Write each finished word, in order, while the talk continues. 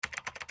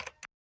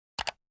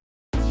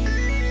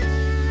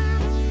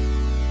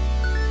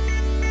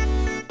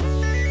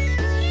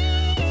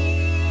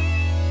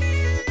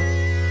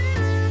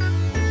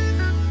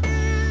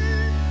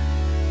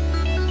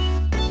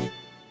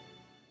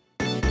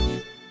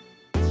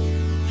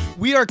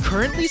We are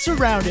currently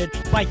surrounded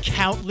by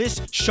countless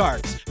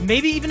sharks,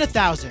 maybe even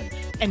 1,000.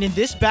 And in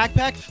this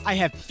backpack, I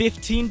have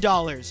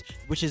 $15,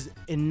 which is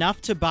enough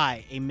to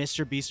buy a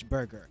MrBeast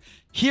burger.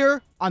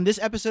 Here on this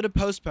episode of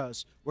Post,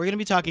 we're going to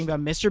be talking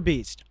about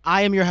MrBeast.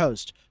 I am your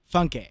host,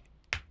 Funke.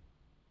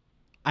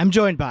 I'm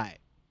joined by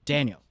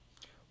Daniel.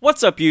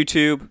 What's up,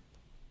 YouTube?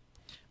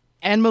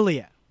 And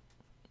Malia.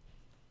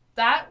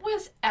 That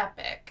was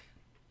epic.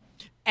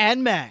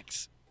 And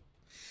Max.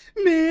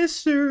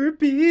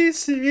 MrBeast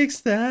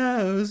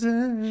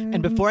 6000.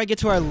 And before I get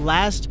to our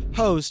last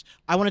host,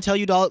 I want to tell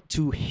you all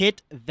to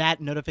hit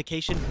that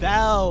notification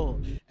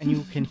bell, and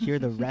you can hear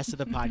the rest of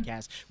the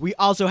podcast. We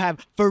also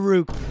have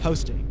Farouk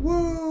hosting.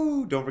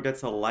 Woo! Don't forget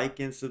to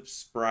like and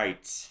subscribe.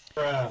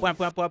 Wow,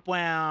 wow, wow,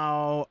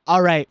 wow.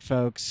 All right,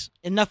 folks.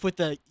 Enough with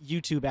the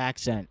YouTube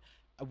accent.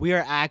 We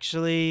are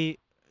actually,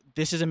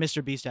 this is a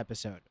MrBeast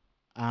episode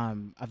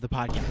of the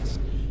podcast.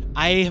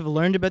 I have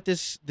learned about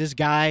this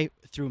guy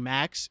through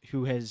Max,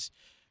 who has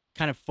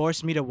kind of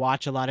forced me to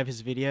watch a lot of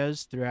his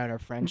videos throughout our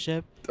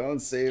friendship. Don't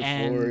say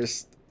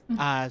forced.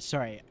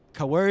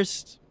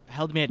 Coerced,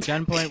 held me at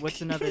gunpoint.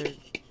 What's another?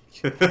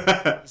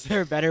 Is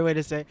there a better way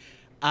to say?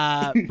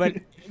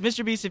 But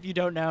MrBeast, if you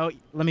don't know,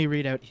 let me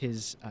read out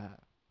his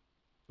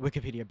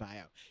Wikipedia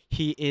bio.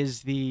 He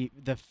is the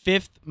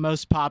fifth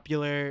most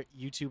popular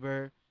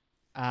YouTuber,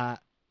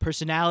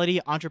 personality,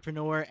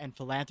 entrepreneur, and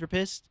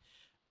philanthropist.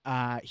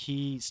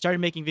 He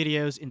started making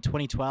videos in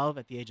 2012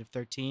 at the age of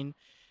 13,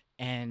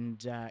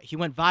 and he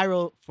went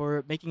viral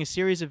for making a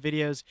series of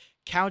videos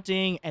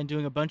counting and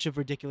doing a bunch of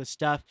ridiculous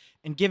stuff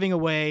and giving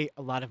away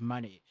a lot of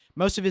money.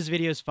 Most of his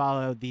videos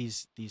follow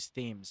these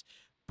themes.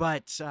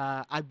 But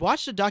I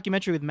watched a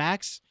documentary with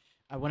Max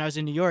when I was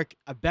in New York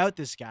about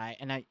this guy,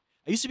 and I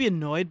used to be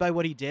annoyed by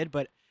what he did,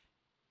 but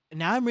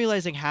now I'm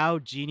realizing how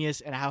genius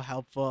and how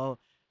helpful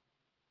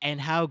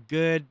and how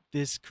good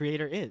this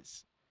creator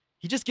is.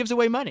 He just gives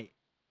away money.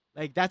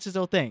 Like, that's his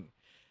whole thing.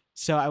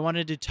 So I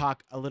wanted to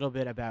talk a little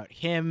bit about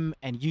him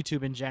and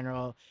YouTube in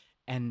general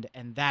and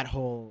that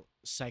whole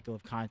cycle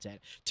of content.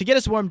 To get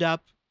us warmed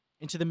up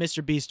into the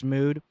MrBeast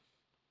mood,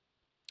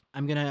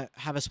 I'm going to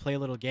have us play a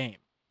little game.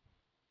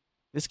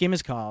 This game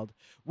is called,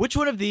 Which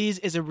One of These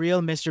is a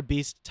Real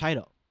MrBeast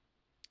Title?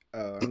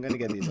 Oh, I'm going to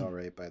get these all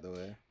right, by the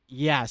way.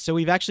 Yeah, so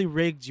we've actually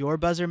rigged your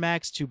buzzer,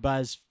 Max, to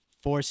buzz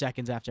 4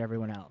 seconds after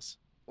everyone else.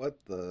 What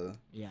the?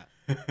 Yeah.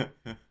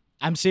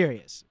 I'm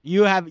serious.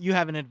 You have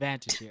an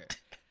advantage here.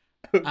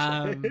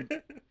 Okay.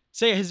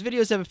 So yeah, his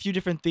videos have a few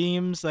different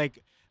themes. Like,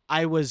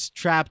 I was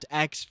trapped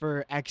X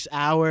for X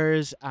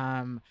hours.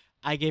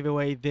 I gave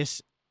away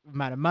this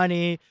amount of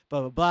money.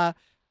 Blah blah blah.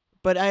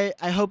 But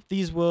I hope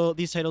these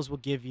titles will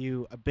give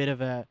you a bit of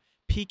a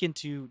peek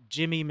into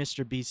Jimmy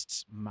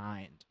MrBeast's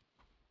mind.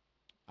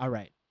 All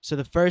right. So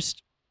the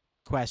first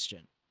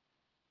question.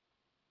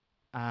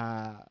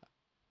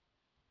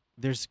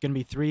 There's gonna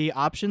be 3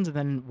 options, and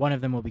then one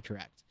of them will be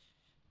correct.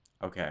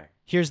 Okay.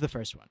 Here's the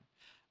first one.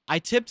 I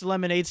tipped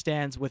lemonade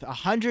stands with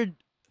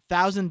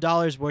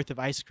 $100,000 worth of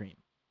ice cream.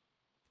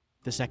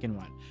 The second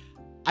one.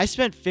 I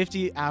spent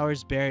 50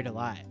 hours buried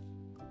alive.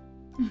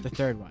 The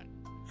third one.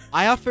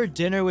 I offered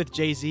dinner with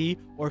Jay-Z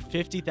or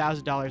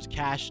 $50,000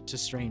 cash to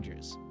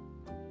strangers.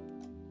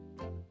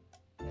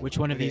 Which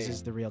one of these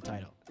is the real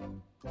title?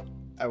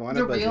 I want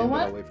to The buzz real in, but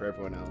one? I'll wait for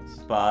everyone else.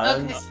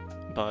 Buzz. Okay.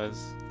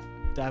 Buzz.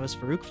 That was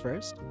Farouk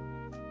first.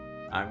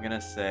 I'm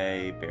gonna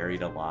say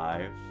buried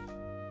alive.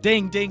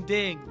 Ding, ding,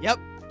 ding. Yep,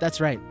 that's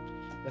right.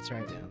 That's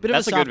right. Yeah. Bit of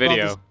That's a good softball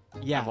video.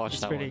 Yeah, I've watched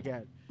it's that pretty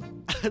one.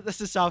 good. That's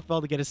a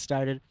softball to get us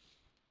started.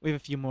 We have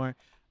a few more.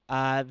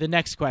 The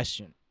next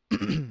question.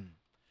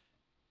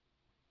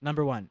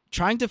 Number 1.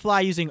 Trying to fly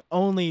using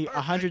only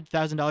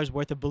 $100,000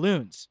 worth of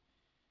balloons.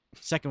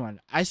 Second one.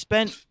 I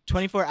spent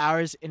 24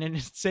 hours in an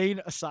insane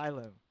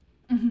asylum.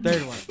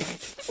 Third one.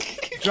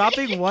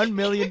 Dropping 1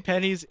 million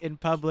pennies in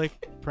public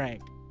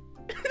prank.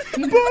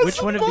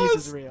 Which one of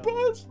these is real?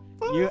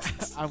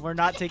 We're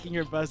not taking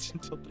your buzz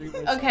until 3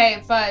 minutes.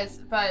 Okay,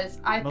 Buzz.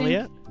 I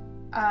Malia?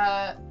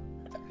 think.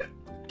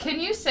 Can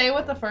you say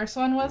what the first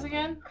one was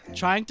again?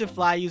 Trying to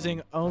fly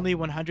using only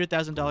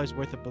 $100,000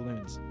 worth of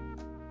balloons.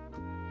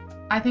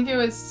 I think it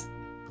was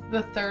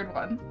the third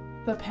one.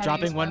 The pennies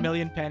Dropping 1 one.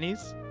 million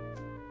pennies?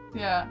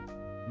 Yeah.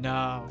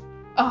 No.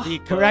 Oh, The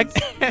correct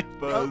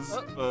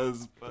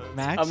Buzz.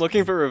 Max? I'm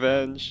looking for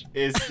revenge.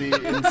 It's the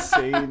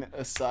insane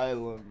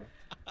asylum.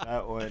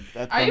 That one.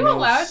 That Are you thumbnail's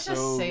allowed so...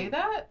 to say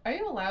that? Are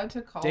you allowed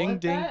to call Ding,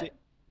 it ding, that? ding.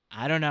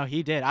 I don't know.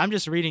 He did. I'm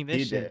just reading this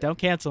He shit. did. Don't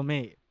cancel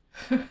me.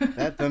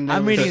 That thumbnail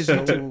I'm reading is his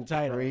so YouTube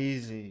title.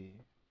 crazy.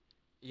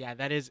 Yeah,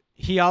 that is.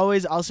 He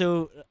always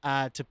also,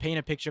 to paint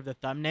a picture of the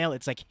thumbnail,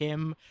 it's like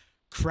him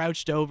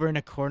crouched over in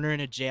a corner in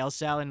a jail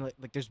cell, and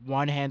like there's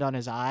one hand on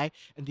his eye,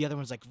 and the other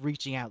one's like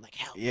reaching out, like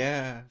help.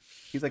 Yeah.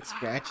 He's like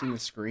scratching the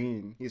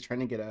screen. He's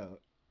trying to get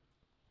out.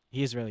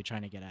 He is really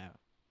trying to get out.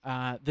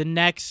 The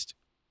next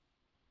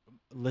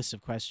list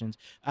of questions.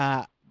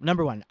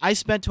 Number 1. I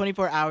spent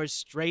 24 hours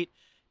straight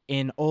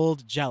in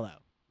old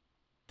Jello.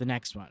 The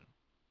next one.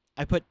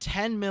 I put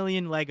 10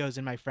 million Legos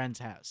in my friend's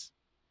house.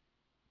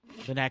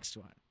 The next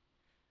one.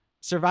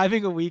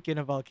 Surviving a week in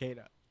a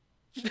volcano.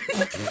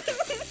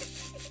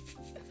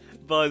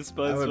 Buzz, I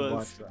buzz, would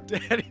buzz. watch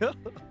that. Daniel.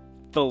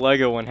 The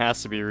Lego one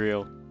has to be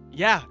real.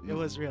 Yeah, it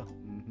was real.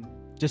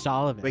 Mhm. Just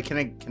all of it. Wait, can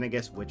I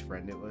guess which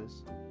friend it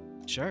was?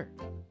 Sure.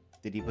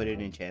 Did he put it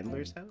in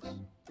Chandler's house?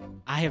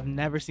 I have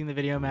never seen the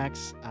video,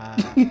 Max.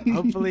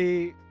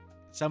 Hopefully,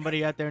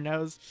 somebody out there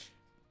knows.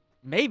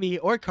 Maybe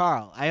or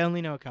Carl. I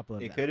only know a couple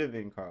of It them. could have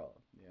been Carl.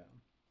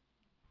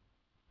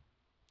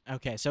 Yeah.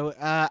 Okay, so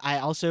I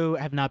also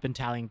have not been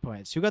tallying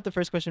points. Who got the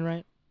first question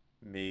right?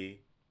 Me.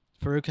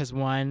 Farouk has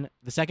won.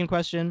 The second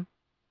question,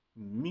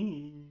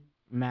 Me.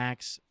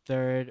 Max.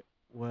 Third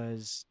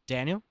was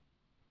Daniel.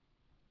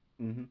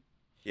 Mm-hmm.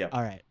 Yep.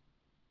 All right.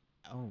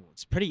 Oh,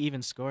 it's a pretty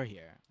even score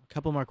here. A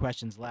couple more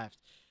questions left.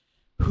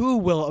 Who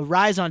will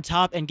rise on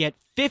top and get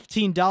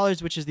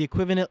 $15, which is the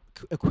equivalent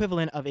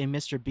of a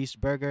MrBeast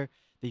burger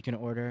that you can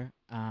order?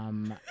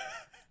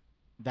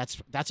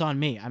 That's on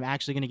me. I'm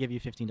actually gonna give you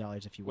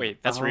 $15 if you want.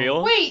 Wait, that's Oh.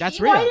 real? Wait, That's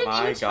why real. didn't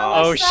My you tell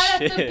God. us that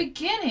Oh, at the shit.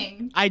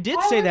 beginning? I did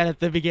Why say would- that at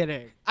the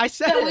beginning. I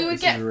said That it. we would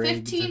This get is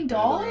rigged.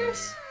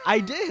 $15? I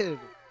did.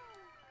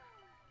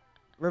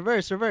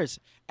 Reverse.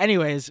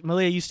 Anyways,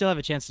 Malia, you still have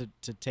a chance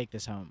to take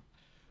this home.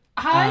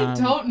 I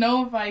don't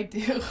know if I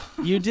do.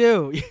 You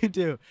do. You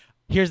do.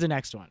 Here's the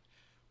next one.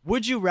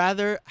 Would you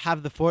rather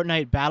have the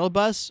Fortnite battle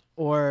bus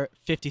or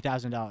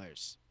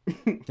 $50,000?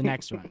 The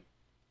next one.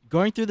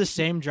 Going through the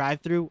same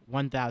drive-through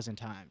 1,000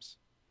 times.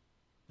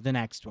 The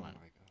next one.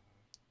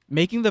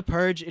 Making the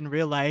purge in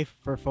real life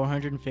for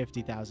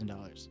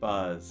 $450,000.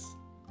 Buzz.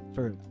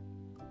 Farouk.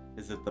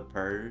 Is it the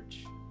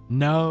purge?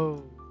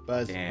 No.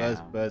 Buzz,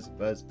 Damn. buzz.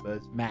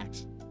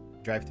 Max.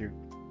 Drive through.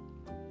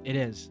 It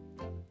is.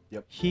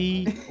 Yep.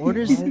 He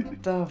orders.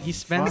 He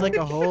spends like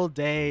a whole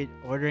day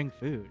ordering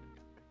food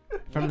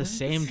from the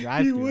same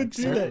drive-through, would like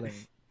do that. circling,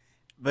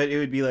 But it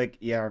would be like,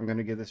 yeah, I'm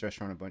gonna give this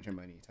restaurant a bunch of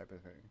money, type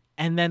of thing.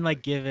 and then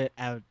like give it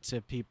out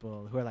to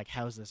people who are like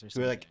houseless or So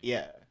something. we're like,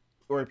 yeah,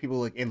 or people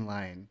like in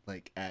line,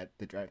 like at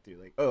the drive-through,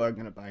 like, oh, I'm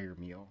gonna buy your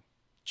meal.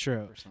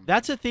 True. or something.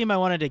 That's a theme I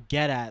wanted to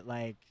get at,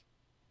 like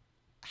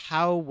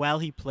how well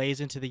he plays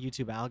into the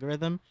YouTube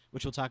algorithm,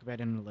 which we'll talk about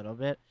in a little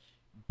bit.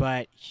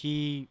 But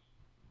he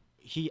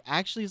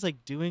actually is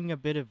like doing a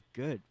bit of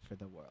good for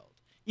the world,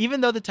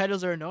 even though the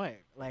titles are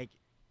annoying. Like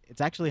it's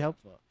actually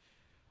helpful.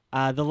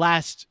 The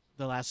last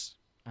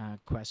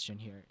question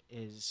here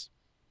is: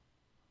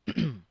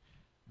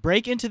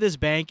 break into this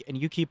bank and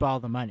you keep all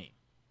the money.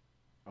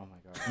 Oh my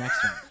god.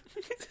 Next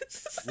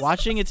one.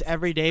 Watching It's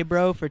Everyday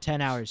Bro for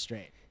 10 hours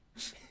straight.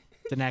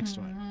 The next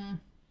one. Mhm.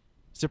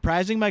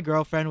 Surprising my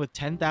girlfriend with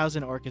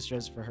 10,000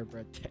 orchestras for her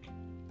birthday.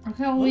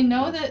 Okay, well, we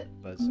know that.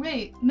 Buzz.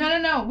 Wait,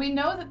 no. We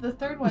know that the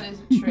third one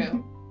isn't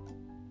true.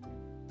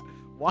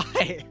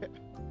 Why?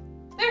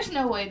 There's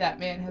no way that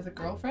man has a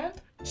girlfriend.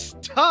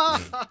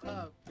 Stop!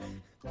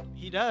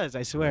 He does,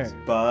 I swear.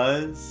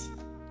 Buzz.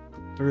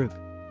 Farouk.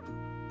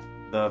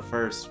 The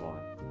first one.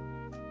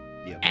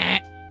 Yep.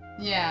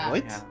 Yeah.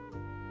 What? Yeah.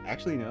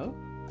 Actually, no.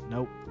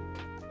 Nope.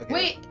 Okay.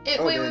 Wait,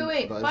 Oh, wait.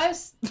 then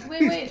Buzz,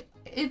 wait.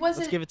 It Let's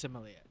wasn't. give it to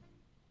Malia.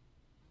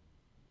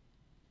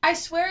 I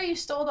swear you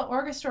stole the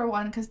orchestra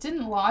one, because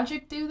didn't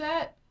Logic do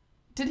that?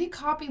 Did he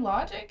copy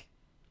Logic?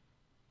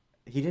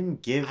 He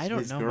didn't give I don't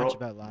his know girl. much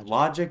about Logic.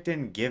 Logic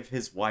didn't give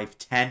his wife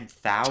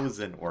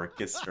 10,000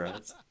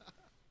 orchestras.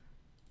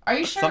 Are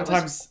you sure it was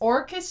Sometimes-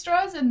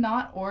 orchestras and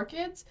not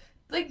orchids?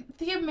 Like,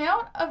 the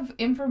amount of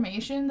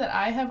information that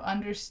I have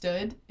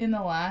understood in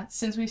the last,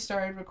 since we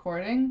started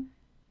recording,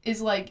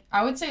 is like,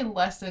 I would say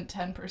less than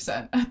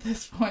 10% at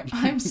this point.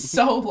 I'm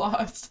so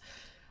lost.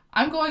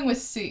 I'm going with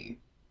C,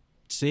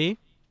 See?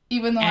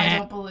 even though I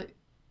don't believe.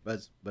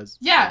 Buzz.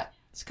 Yeah,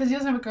 it's because he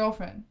doesn't have a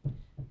girlfriend.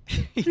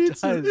 He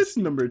It's does.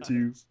 number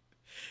 2.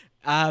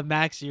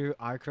 Max, you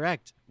are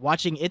correct.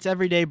 Watching It's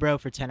Everyday Bro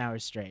for 10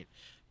 hours straight.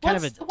 Kind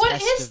of a What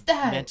test is of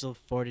that? mental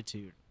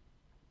fortitude.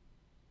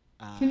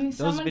 Can Those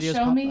someone videos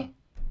show pop me? up.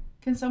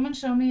 Can someone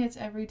show me It's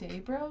Everyday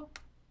Bro?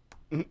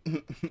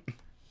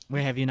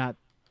 Wait, have you not?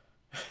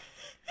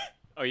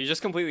 Oh, you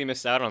just completely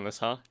missed out on this,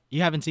 huh?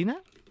 You haven't seen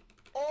that?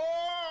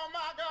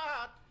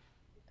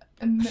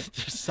 And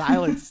There's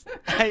silence.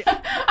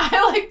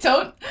 I like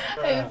don't.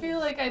 I feel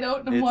like I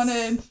don't It's- want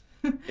to.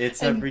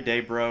 It's And-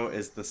 Everyday Bro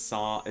is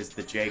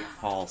the Jake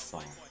Paul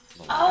song.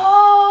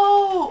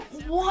 Oh,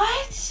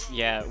 what?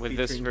 Yeah, with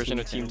this Featuring version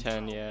Team of Team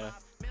 10. 10, yeah.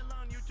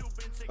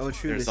 Oh,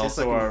 true. There's this is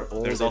also like a an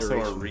old there's also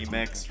a iteration of Team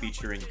remix 10.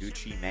 featuring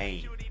Gucci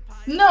Mane.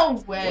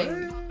 No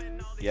way.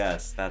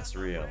 Yes, that's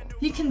real.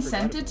 He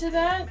consented to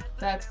that?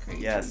 That's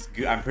crazy. Yes,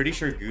 I'm pretty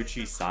sure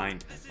Gucci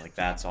signed him. Like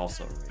that's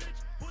also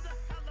real.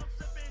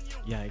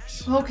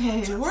 Yikes.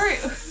 Okay,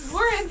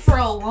 we're in for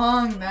a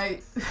long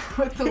night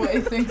with the way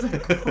things are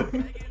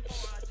going.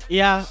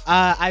 Yeah,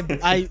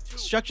 I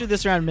structured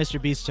this around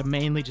MrBeast to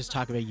mainly just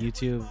talk about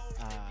YouTube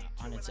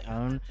on its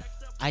own.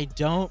 I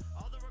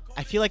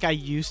feel like I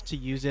used to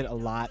use it a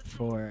lot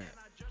for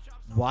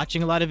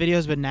watching a lot of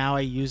videos, but now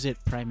I use it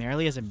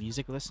primarily as a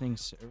music listening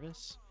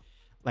service.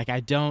 Like I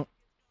don't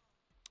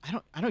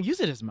use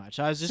it as much.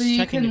 I was just So you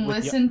checking can it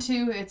with listen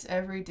to It's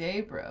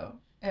Everyday Bro.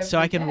 so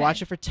I can watch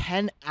day. it for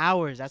 10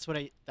 hours. That's what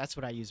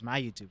I use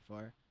my YouTube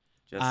for.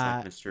 Just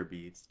like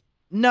MrBeast.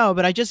 No,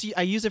 but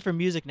I use it for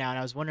music now, and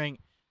I was wondering,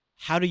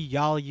 how do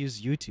y'all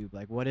use YouTube?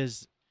 Like, what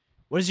is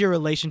your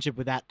relationship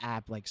with that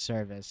app, like,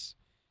 service?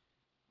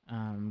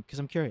 Because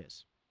I'm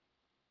curious.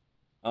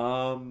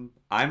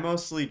 I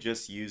mostly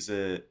just use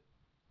it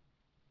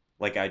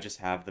like I just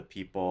have the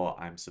people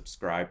I'm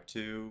subscribed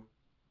to,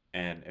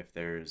 and if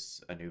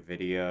there's a new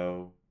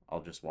video,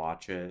 I'll just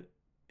watch it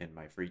in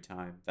my free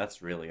time.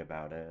 That's really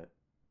about it.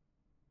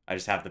 I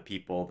just have the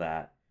people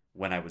that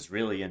when I was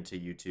really into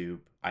YouTube,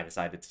 I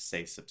decided to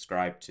say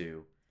subscribe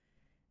to,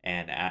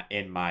 and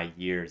in my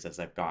years as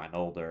I've gotten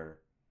older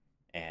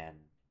and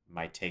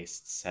my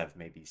tastes have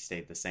maybe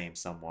stayed the same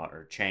somewhat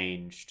or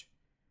changed,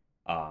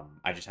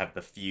 I just have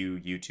the few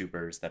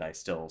YouTubers that I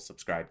still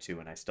subscribe to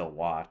and I still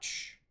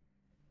watch.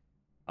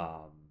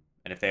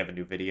 And if they have a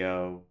new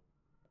video,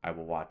 I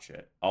will watch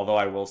it. Although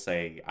I will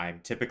say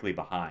I'm typically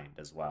behind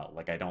as well.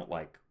 Like I don't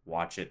like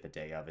watch it the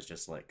day of. It's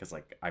just like because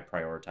like I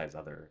prioritize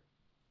other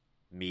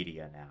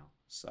media now.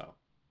 So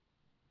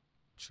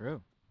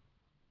True.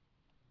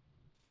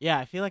 Yeah,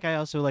 I feel like I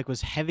also like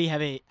was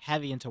heavy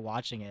into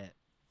watching it,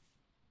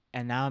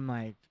 and now I'm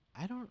like,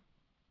 I don't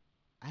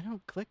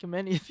click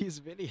many of these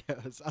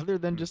videos other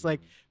than just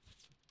like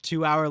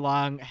 2 hour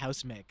long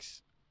house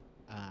mix.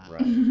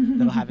 Right.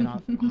 That'll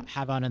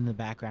have on in the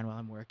background while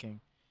I'm working.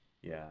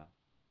 Yeah.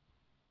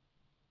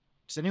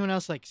 Does anyone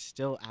else like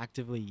still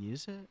actively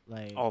use it?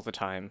 Like All the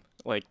time,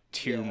 like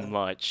too Yeah.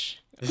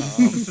 much.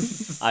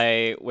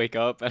 I wake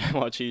up and I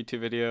watch a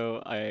YouTube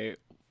video. I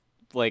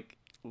like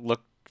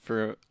look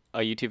for a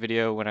YouTube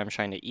video when I'm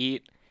trying to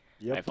eat.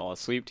 I Yep. fall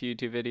asleep to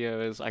YouTube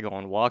videos. I go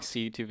on walks to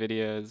YouTube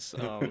videos.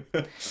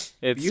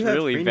 It's You have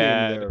really premium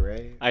bad. though,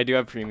 right? I do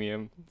have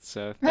premium,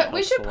 so We that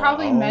helps should a lot.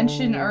 probably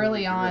mention Oh,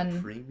 early you're a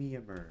on.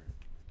 premiumer.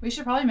 We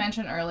should probably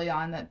mention early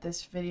on that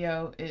this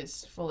video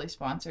is fully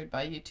sponsored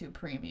by YouTube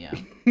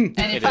Premium. And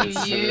if It you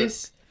is.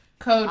 use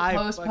code I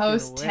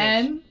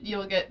POST10,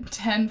 you'll get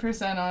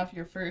 10% off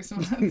your first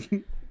month.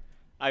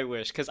 I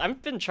wish, because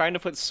I've been trying to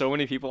put so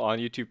many people on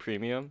YouTube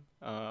Premium.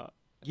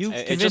 you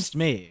it convinced just-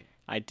 me.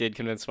 I did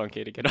convince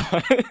Funky to get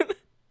on.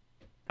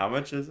 How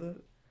much is it?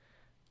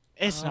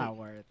 It's Um, not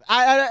worth.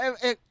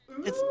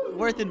 It's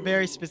worth in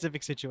very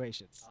specific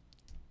situations.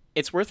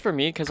 It's worth for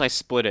me because I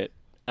split it.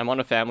 I'm on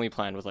a family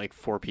plan with like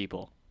 4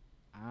 people.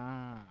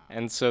 Ah.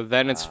 And so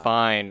then it's Wow.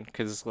 fine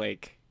because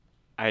like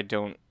I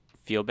don't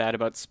feel bad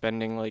about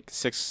spending like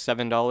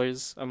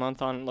 $6-7 a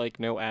month on like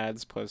no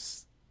ads,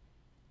 plus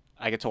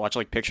I get to watch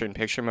like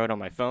picture-in-picture mode on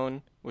my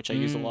phone, which I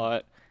use a Mm.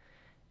 lot.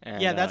 And,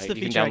 Yeah, that's the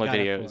you can feature I download got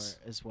videos.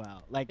 it for as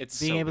well. Like It's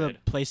being so able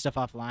good. to play stuff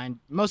offline,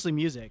 mostly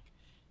music,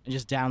 and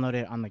just download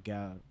it on the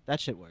go. That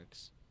shit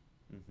works.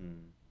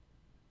 Mm-hmm.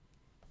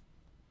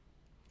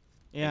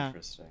 Yeah.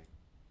 Interesting.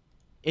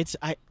 It's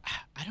I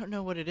don't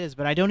know what it is,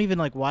 but I don't even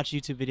like watch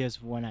YouTube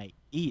videos when I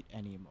eat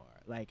anymore.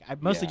 Like I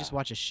mostly just Yeah.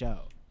 watch a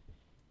show.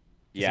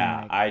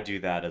 Yeah, like- I do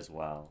that as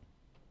well.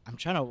 I'm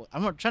trying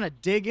to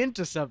dig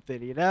into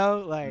something, you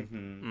know? Like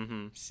Mm-hmm.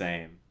 Mm-hmm.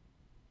 Same.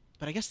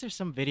 but I guess there's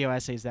some video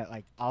essays that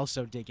like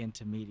also dig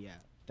into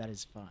media that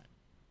is fun.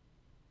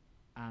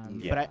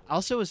 But I Yeah.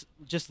 also was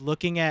just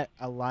looking at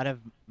a lot of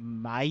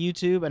my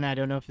YouTube, and I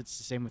don't know if it's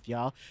the same with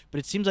y'all, but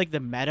it seems like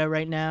the meta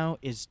right now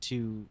is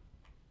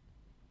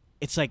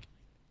it's like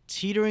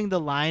teetering the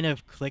line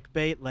of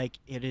clickbait like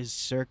it is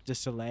Cirque du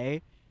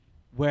Soleil,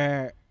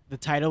 where the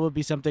title would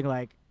be something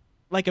like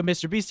a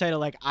MrBeast title,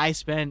 like I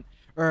spent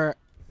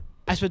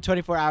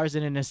 24 hours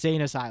in an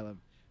insane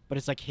asylum, but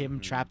it's like him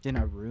Mhm. trapped in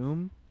a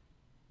room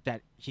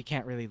that he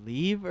can't really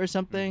leave or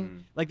something.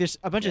 Mhm. Like there's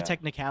a bunch of Yeah.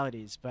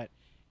 technicalities, but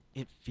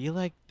it feel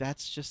like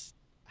that's just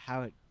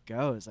how it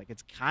goes. Like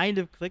it's kind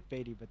of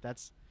clickbaity, but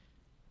that's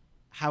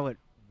how it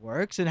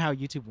works and how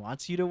YouTube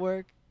wants you to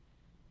work.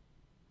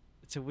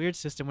 It's a weird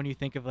system when you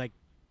think of like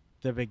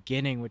the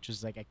beginning, which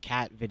was like a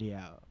cat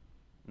video.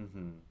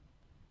 Mm-hmm.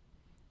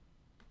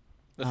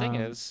 The thing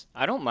Um, is,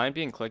 I don't mind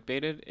being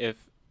clickbaited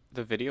if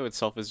the video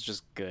itself is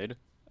just good.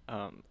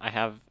 I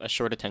have a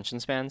short attention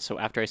span, so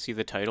after I see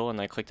the title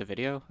and I click the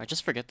video, I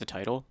just forget the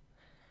title.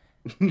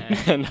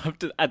 And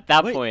at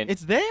that Wait, point,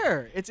 it's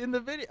there. It's in the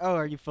video. Oh,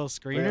 are you full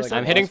screen Wait, or like, something?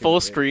 I'm hitting watching full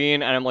it.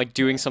 screen and I'm like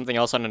doing something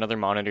else on another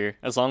monitor.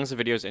 As long as the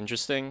video is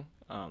interesting,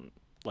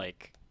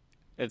 like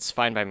it's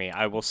fine by me.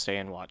 I will stay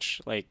and watch.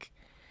 Like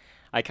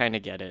I kind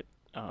of get it.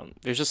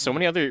 There's just so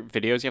many other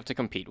videos you have to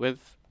compete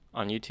with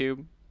on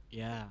YouTube.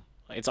 Yeah.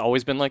 It's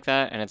always been like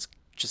that, and it's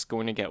just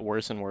going to get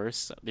worse and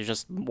worse. There's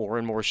just more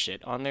and more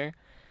shit on there.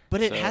 But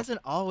it So- hasn't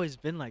always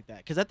been like that.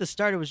 Because at the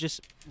start, it was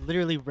just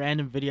literally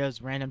random videos,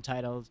 random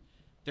titles.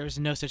 There was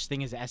no such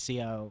thing as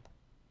SEO.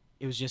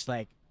 It was just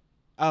like,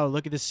 oh,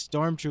 look at this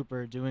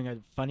stormtrooper doing a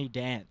funny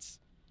dance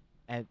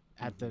at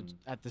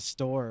the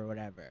store or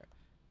whatever.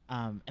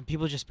 And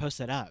people just post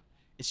that up.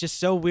 It's just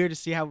so weird to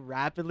see how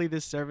rapidly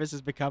this service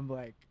has become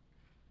like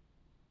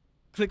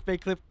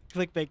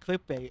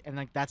clickbait, and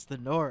like that's the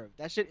norm.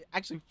 That shit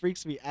actually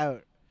freaks me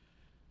out.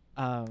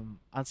 On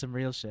some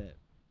real shit.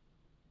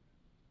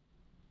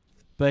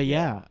 But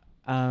yeah,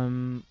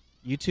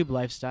 YouTube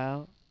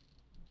lifestyle.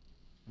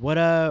 What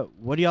have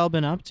y'all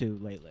been up to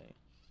lately?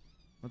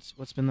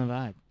 What's been the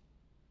vibe?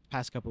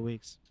 Past couple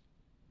weeks.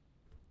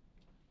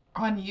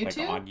 On Like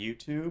YouTube? on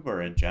YouTube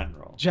or in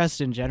general? Just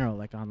in general,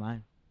 like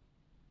online.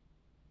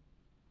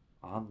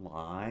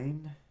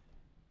 Online?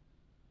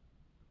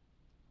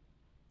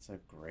 It's a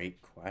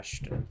great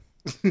question.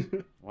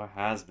 What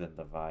has been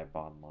the vibe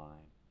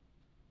online?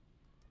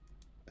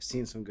 I've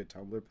seen some good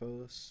Tumblr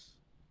posts.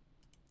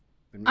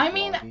 Been I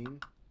mean,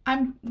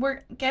 blogging.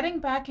 we're getting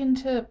back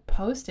into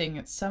posting.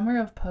 It's summer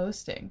of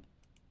posting.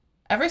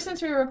 Ever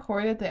since we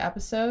recorded the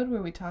episode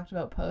where we talked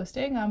about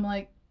posting, I'm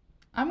like,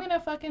 I'm gonna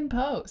fucking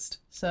post.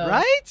 So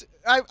Right?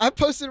 I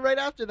posted right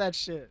after that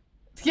shit.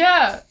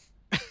 yeah,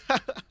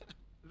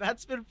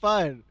 That's been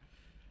fun.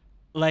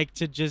 Like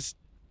to just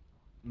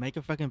make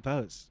a fucking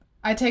post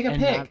I take a and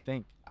pic. not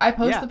think. I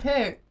post Yeah. the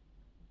pic.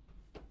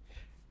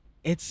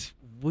 It's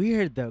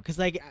weird though, because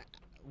like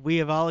we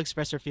have all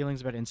expressed our feelings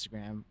about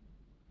Instagram,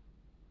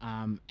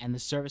 and the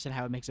service and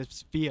how it makes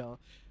us feel.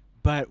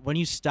 But when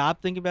you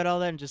stop thinking about all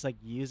that and just like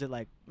use it,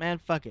 like man,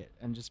 fuck it,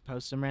 and just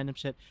post some random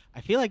shit,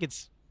 I feel like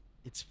it's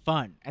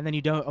fun. And then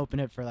you don't open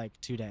it for like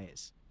 2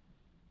 days.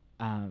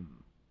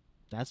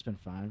 That's been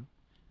fun.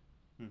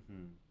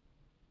 Mm-hmm.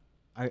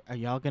 Are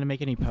y'all gonna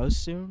make any posts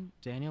soon,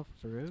 Daniel,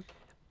 Farouk?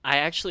 I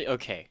actually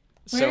okay.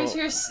 Where's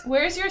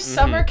So your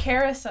summer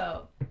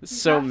carousel?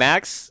 so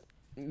Max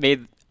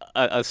made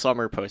a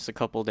summer post a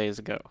couple days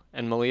ago,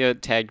 and Malia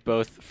tagged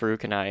both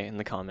Farouk and I in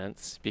the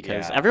comments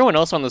because Yeah. everyone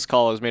else on this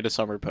call has made a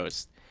summer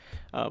post,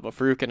 but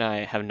Farouk and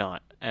I have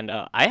not, and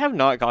I have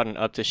not gotten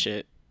up to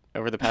shit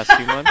over the past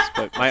 2 months.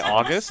 But my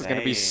August is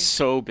gonna be insane.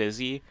 so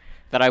busy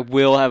that I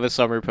will have a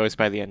summer post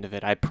by the end of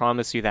it. I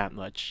promise you that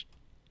much.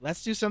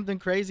 Let's do something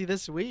crazy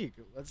this week.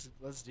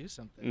 Let's do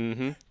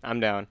something I'm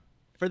down.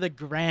 for the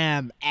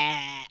gram.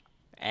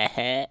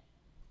 Fucking,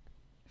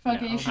 No.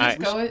 you should I-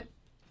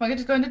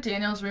 just go into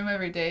Daniel's room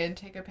every day and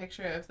take a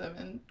picture of them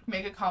and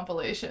make a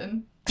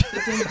compilation.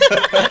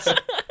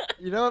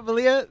 You know what,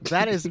 Malia?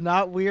 That is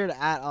not weird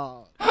at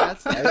all.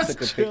 That's I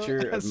took a chill picture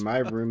of as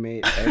my fuck.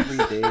 roommate every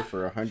day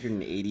for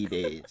 180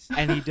 days.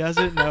 And he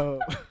doesn't know.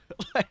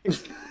 Like,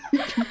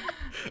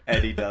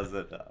 And he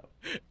doesn't know.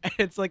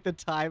 it's like the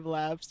time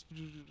lapse.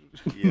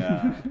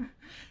 Yeah.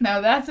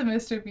 Now that's a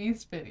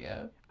MrBeast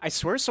video. I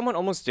swear someone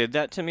almost did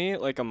that to me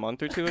like a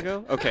month or 2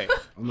 ago. Okay,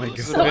 Oh my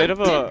it's a god. bit of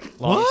a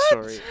long What?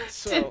 story.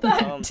 So, Did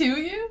that to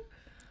you?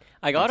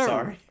 I got I'm a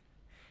sorry.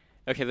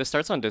 Okay, this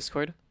starts on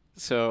Discord.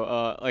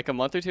 So, like a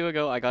month or 2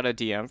 ago, I got a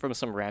DM from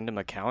some random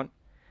account,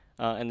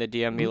 and they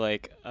DM me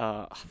like,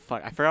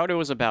 fuck, I forgot what it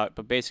was about,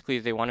 but basically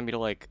they wanted me to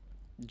like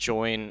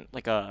join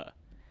like a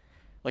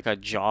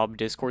job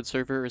Discord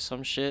server or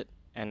some shit,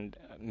 and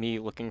me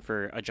looking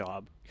for a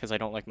job because I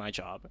don't like my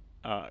job,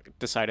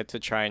 decided to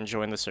try and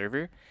join the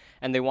server,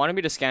 and they wanted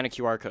me to scan a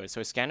QR code, so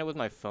I scanned it with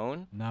my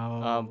phone,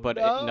 No. but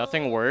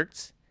nothing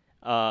worked,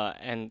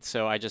 and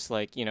so I just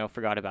like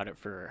forgot about it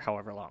for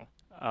however long.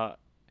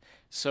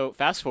 So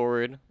fast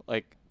forward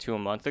like to a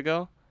month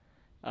ago.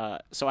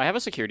 So I have a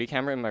security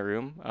camera in my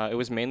room. It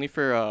was mainly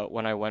for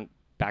when I went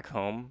back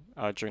home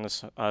during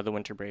the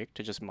winter break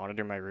to just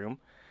monitor my room.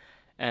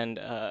 And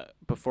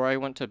before I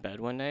went to bed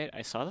one night,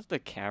 I saw that the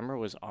camera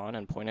was on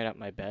and pointed at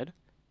my bed,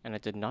 and I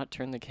did not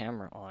turn the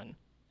camera on.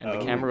 And the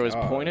Oh, camera was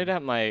God. pointed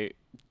at my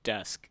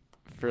desk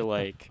for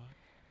like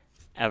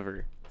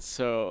ever.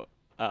 So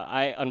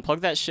I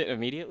unplugged that shit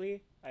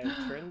immediately. I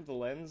turned the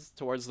lens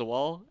towards the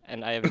wall,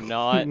 and I have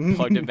not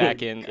plugged it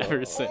back in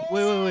ever since.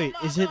 Wait.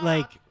 Is it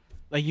like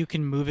you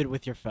can move it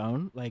with your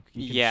phone? Like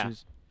you can Yeah.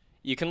 choose.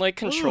 You can like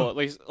control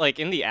it. Like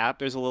in the app,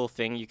 there's a little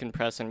thing you can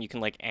press, and you can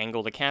like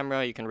angle the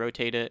camera. You can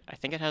rotate it. I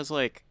think it has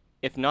like,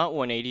 if not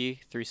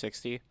 180,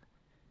 360.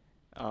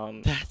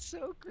 That's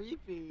so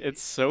creepy.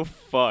 It's so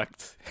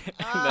fucked.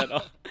 And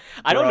then,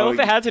 I don't know Bro, if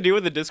it had to do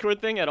with the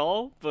Discord thing at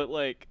all, but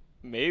like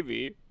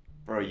maybe.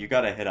 Bro, you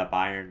gotta hit up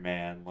Iron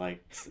Man,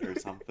 like, or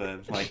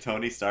something. Like,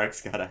 Tony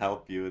Stark's gotta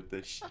help you with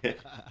this shit.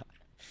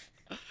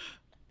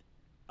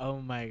 Oh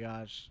my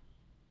gosh.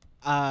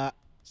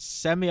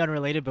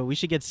 Semi-unrelated, but we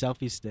should get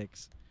selfie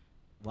sticks.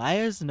 Why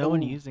is no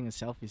one Oh. using a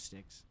selfie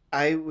sticks?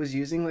 I was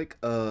using like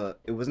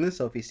it wasn't a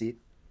selfie stick,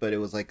 but it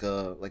was like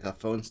a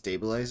phone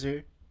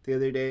stabilizer the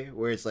other day,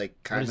 where it's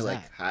like kind is of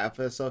like that? half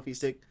a selfie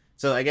stick.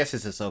 So I guess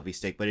it's a selfie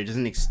stick, but it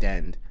doesn't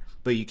extend.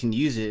 But you can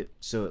use it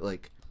so it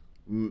like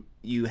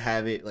you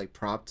have it like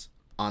propped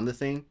on the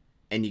thing,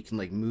 and you can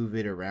like move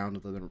it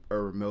around with a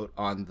remote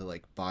on the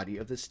like body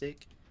of the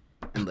stick,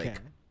 and like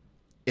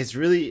it's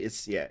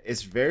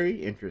very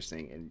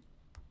interesting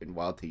and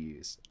wild to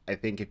use. I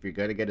think if you're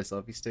gonna get a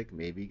selfie stick,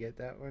 maybe get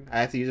that one. I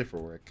have to use it for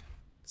work,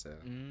 so.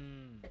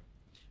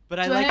 But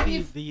I Do any like of the,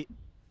 you- the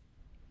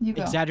You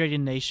go. exaggerated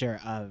nature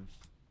of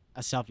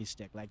a selfie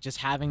stick, like just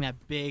having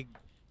that big,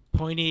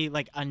 pointy,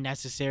 like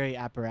unnecessary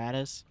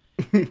apparatus.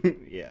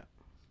 Yeah.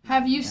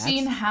 Have you That's-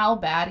 seen Hal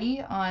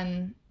Batty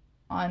on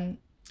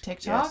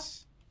TikTok?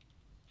 Yes.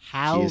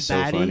 How She is so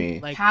batty? funny.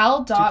 Like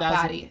Hal dot 2000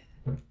 Batty.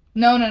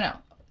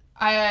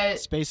 No.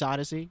 Space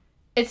Odyssey.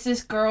 It's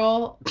this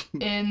girl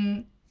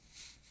in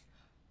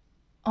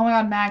Oh my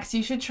god, Max,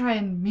 you should try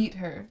and meet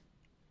her.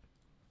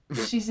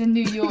 She's in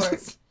New York.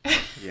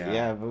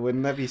 Yeah, but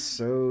wouldn't that be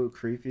so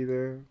creepy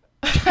though?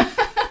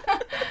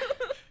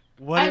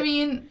 What? I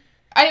mean,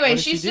 anyway, what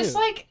does she's she just do?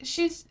 like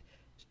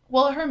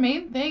well, her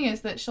main thing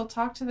is that she'll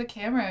talk to the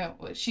camera.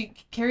 She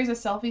carries a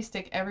selfie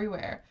stick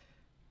everywhere.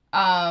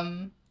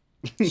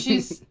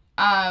 She's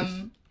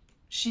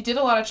she did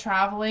a lot of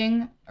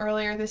traveling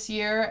earlier this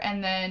year,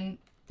 and then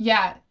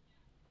yeah,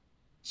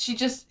 she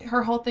just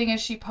her whole thing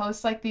is she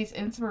posts like these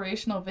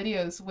inspirational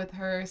videos with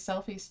her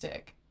selfie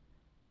stick.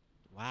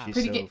 Wow. She's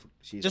Pretty so good.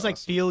 she's Just like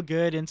awesome. feel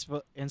good,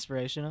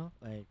 inspirational.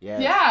 Like, Yeah.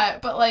 Yeah,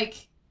 but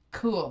like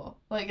cool.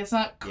 Like it's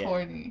not Yeah.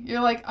 corny. You're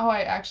like, oh,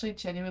 I actually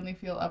genuinely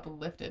feel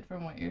uplifted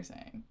from what you're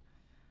saying.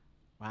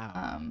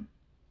 wow.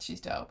 She's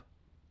dope.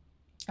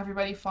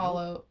 Everybody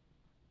follow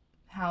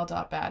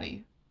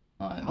hal.batty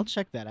on I'll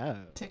check that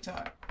out.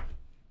 TikTok.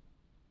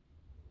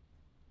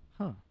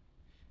 Huh.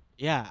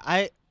 Yeah,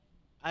 I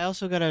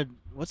also gotta.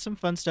 What's some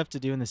fun stuff to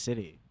do in the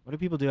city? What do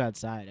people do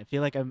outside? I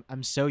feel like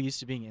I'm so used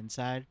to being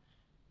inside.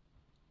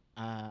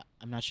 I'm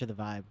not sure the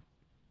vibe.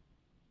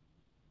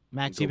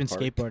 Max, Go you've been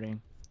park. skateboarding.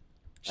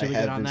 Should I we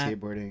have get on been that?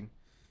 skateboarding.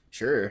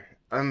 Sure.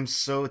 I'm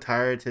so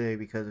tired today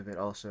because of it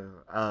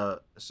also.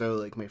 So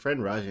like my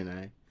friend Raj and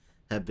I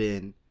have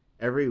been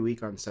every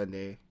week on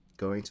Sunday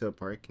going to a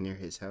park near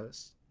his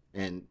house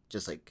and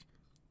just like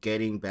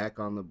getting back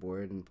on the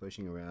board and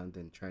pushing around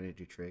and trying to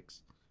do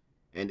tricks.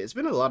 And it's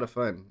been a lot of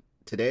fun.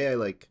 Today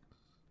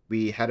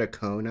we had a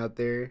cone out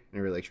there and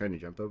we were like trying to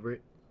jump over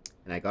it.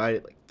 And I got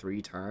it like 3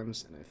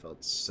 times and I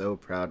felt so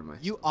proud of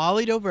myself. You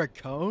ollied over a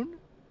cone?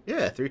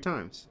 Yeah, 3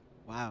 times.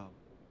 Wow,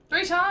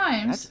 3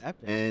 times. that's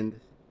epic. And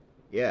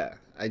yeah,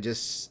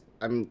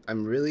 I'm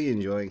really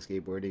enjoying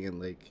skateboarding and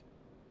like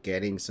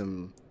getting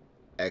some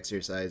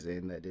exercise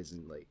in that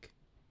isn't like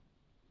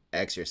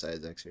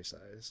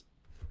exercise.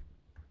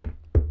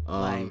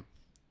 Um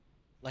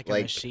like a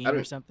like, machine I or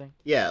don't- something.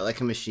 yeah,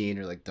 like a machine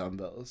or like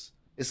dumbbells.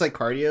 It's like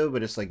cardio,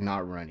 but it's like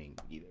not running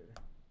either.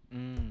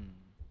 Mm.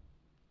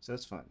 So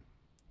it's fun.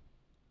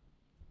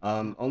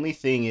 Only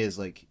thing is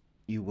like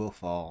you will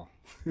fall,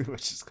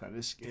 which is kind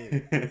of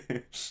scary.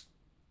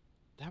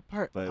 That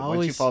part But once you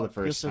always fall the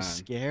feels first so time-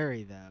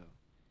 scary though.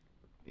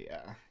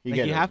 Yeah, Like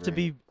get you have to over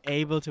be it.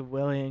 able to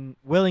willing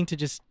to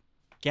just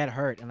get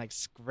hurt and like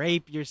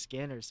scrape your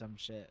skin or some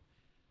shit.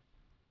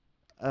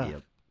 Ugh.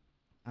 Yep.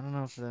 I don't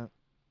know if that.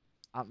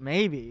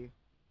 Maybe.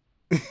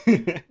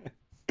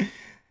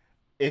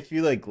 If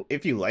you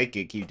like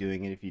it, keep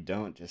doing it. If you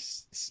don't,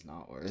 just it's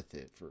not worth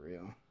it for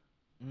real.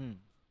 Mm.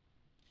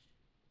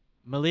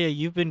 Malia,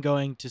 you've been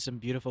going to some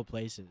beautiful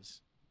places.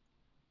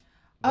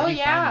 Where Oh, do you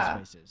find yeah.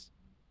 these places?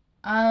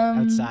 Um.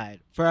 Outside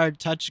for our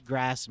touch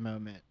grass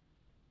moment.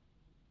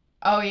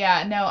 Oh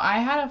yeah, no, I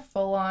had a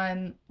full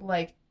on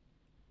like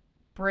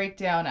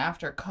breakdown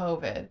after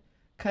COVID,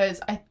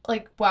 cause I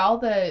like while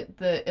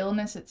the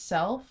illness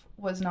itself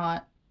was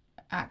not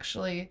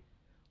actually.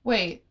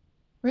 Wait,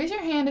 raise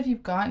your hand if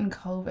you've gotten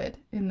COVID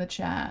in the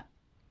chat.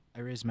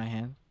 I raise my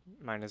hand.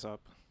 Mine is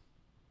up.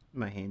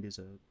 My hand is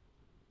up.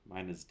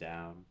 Mine is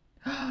down.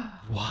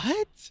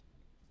 What?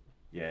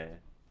 Yeah.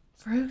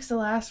 Farouk's the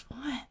last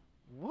one.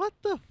 What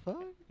the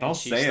fuck? Don't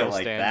she's say it still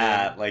like standing.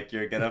 that. Like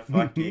you're gonna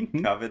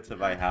fucking come into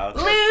my house.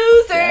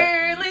 Loser,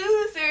 Get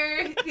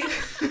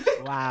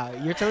loser. Wow,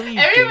 you're telling me you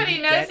Everybody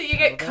didn't knows that you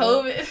get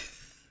COVID.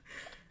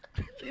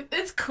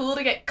 It's cool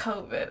to get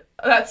COVID.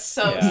 That's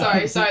so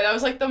Yeah. sorry. That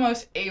was like the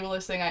most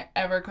ableist thing I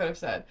ever could have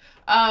said.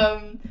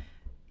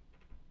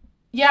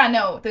 Yeah,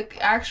 no, the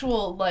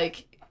actual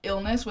like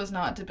illness was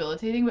not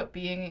debilitating, but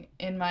being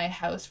in my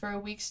house for a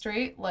week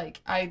straight,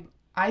 like I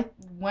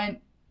went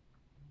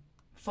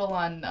full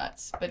on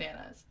nuts,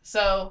 bananas.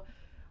 So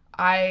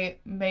I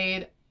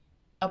made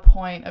a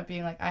point of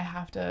being like, I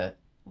have to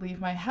leave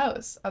my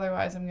house,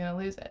 otherwise I'm gonna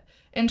lose it.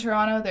 In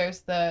Toronto,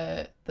 there's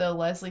the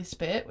Leslie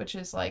Spit, which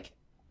is like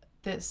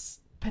this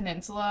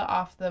peninsula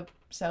off the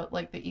south,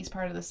 like the east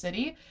part of the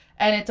city,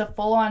 and it's a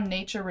full-on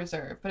nature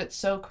reserve. But it's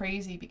so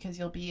crazy because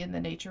you'll be in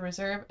the nature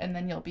reserve and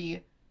then you'll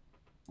be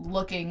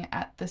looking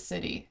at the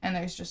city, and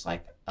there's just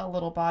like a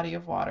little body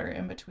of water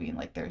in between.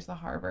 Like there's the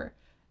harbor.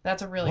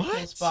 That's a really cool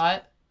What?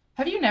 spot.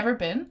 Have you never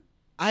been?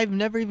 I've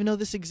never even know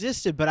this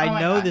existed, but Oh I my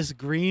know God. this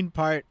green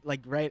part,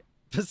 like right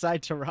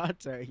beside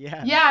Toronto.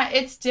 Yeah. Yeah,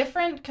 it's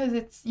different because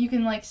it's you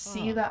can like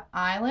see Huh. the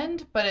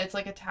island, but it's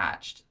like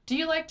attached. Do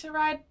you like to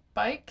ride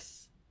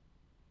bikes?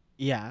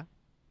 Yeah.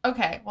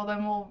 Okay, well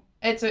then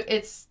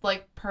it's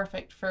like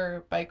perfect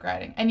for bike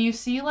riding. And you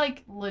see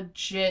like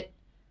legit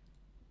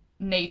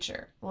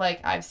nature. Like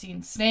I've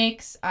seen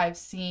snakes, I've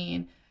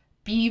seen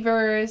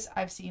beavers,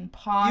 I've seen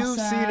possums.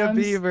 You've seen a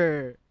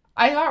beaver.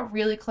 I got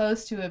really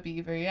close to a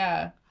beaver,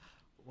 yeah.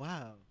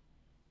 Wow.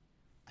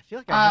 I feel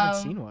like I haven't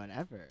Um, seen one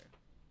ever.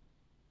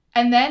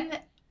 And then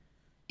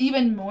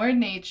even more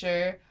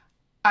nature,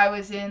 I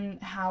was in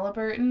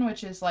Halliburton,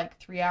 which is like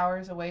 3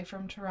 hours away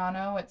from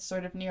Toronto. It's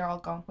sort of near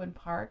Algonquin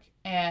Park,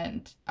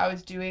 and I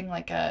was doing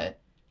like a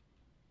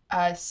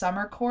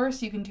summer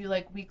course. You can do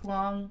like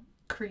week-long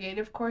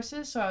creative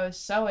courses, so I was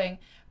sewing,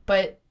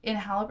 But in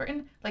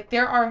Halliburton, like,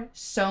 there are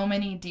so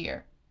many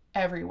deer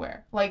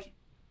everywhere. Like,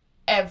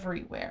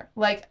 everywhere.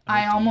 Like,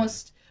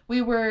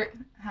 we were,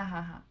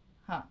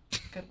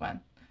 good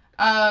one.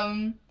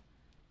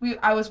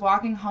 I was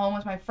walking home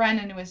with my friend,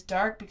 and it was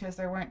dark because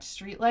there weren't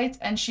streetlights,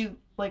 and she,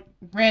 like,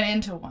 ran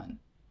into one.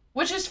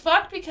 Which is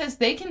fucked because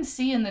they can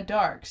see in the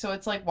dark. So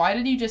it's like, why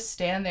did you just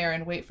stand there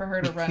and wait for her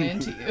to run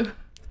into you?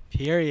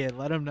 Period.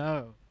 Let them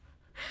know.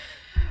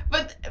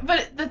 But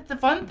the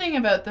fun thing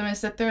about them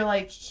is that they're,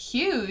 like,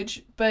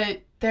 huge,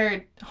 but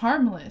they're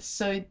harmless.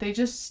 So they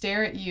just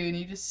stare at you, and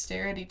you just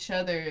stare at each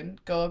other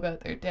and go about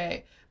their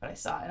day. But I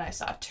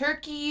saw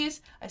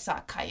turkeys, I saw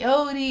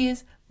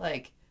coyotes.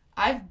 Like,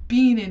 I've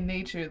been in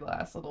nature the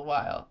last little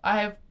while.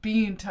 I have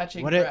been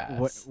touching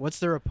grass. What's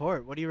the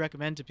report? What do you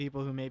recommend to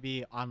people who may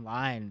be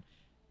online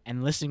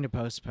and listening to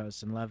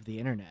posts and love the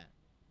internet?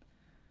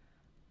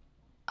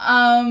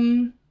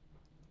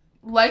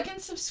 Like and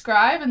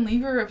subscribe and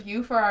leave a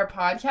review for our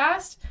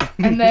podcast,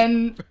 and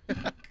then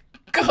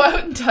go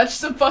out and touch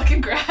some fucking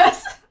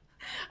grass.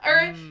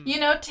 Or,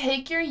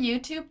 take your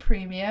YouTube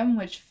Premium,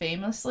 which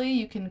famously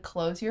you can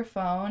close your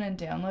phone and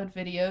download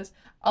videos,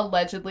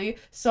 allegedly.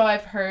 So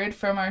I've heard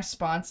from our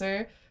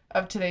sponsor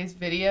of today's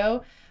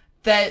video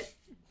that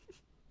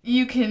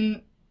you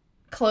can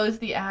close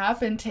the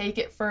app and take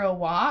it for a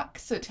walk.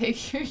 So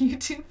take your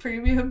YouTube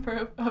Premium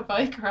for a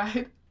bike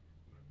ride.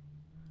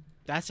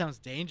 That sounds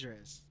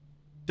dangerous.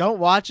 Don't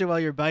watch it while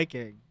you're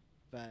biking,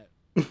 but...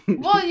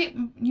 Well,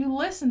 you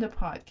listen to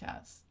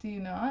podcasts, do you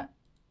not?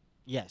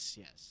 Yes.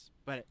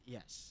 But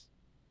yes.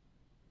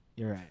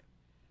 You're right.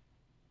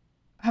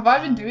 Have I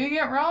been doing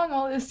it wrong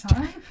all this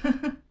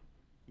time?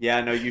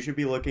 Yeah, no, you should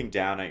be looking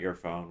down at your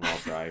phone while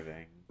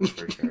driving,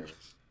 for sure.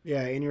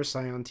 Yeah, in your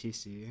Scion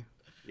TC.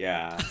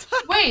 Yeah.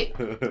 Wait,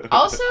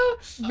 also,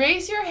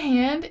 raise your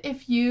hand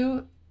if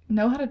you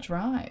know how to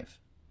drive.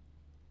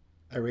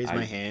 I raise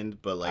my hand,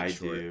 but like I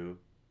short. do.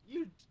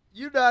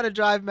 You know how to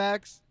drive,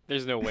 Max?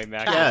 There's no way,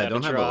 Max. Yeah, I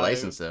don't have a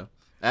license though.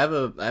 I have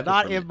a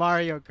Not permit. in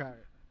Mario Kart.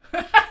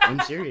 I'm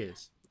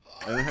serious.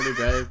 I know how to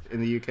drive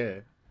in the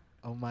UK.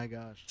 Oh my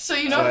gosh. So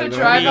you know So how I to know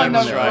drive how on to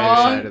the drive on the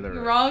side of the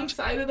road. wrong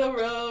side of the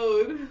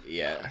road.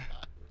 Yeah.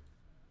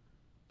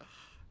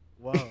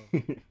 Whoa.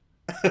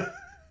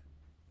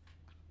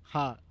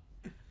 Huh.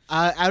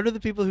 Out of the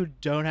people who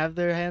don't have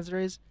their hands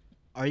raised,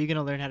 are you going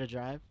to learn how to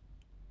drive?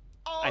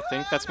 I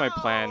think that's my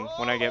plan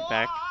when I get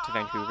back to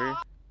Vancouver.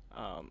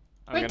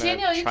 I'm Wait, gonna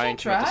Daniel, you try can't and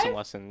commit to some drive?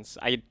 lessons.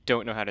 I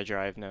don't know how to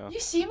drive, no. You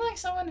seem like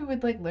someone who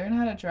would, like, learn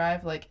how to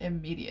drive, like,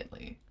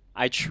 immediately.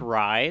 I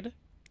tried,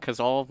 because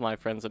all of my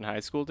friends in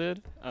high school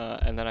did,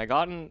 and then I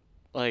got in,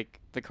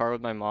 like, the car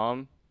with my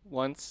mom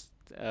once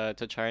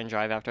to try and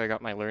drive after I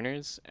got my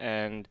learners,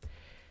 and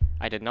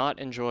I did not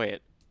enjoy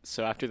it.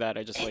 So after that,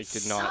 I just, It like,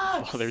 did not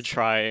sucks. bother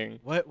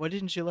trying. What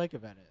didn't you like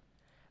about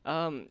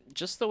it?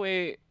 Just the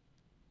way,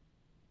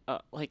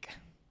 like,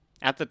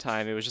 at the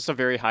time, it was just a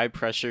very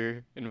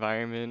high-pressure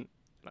environment.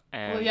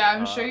 And, Well, yeah,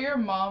 I'm sure your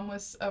mom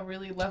was a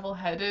really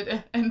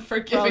level-headed and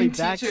Probably forgiving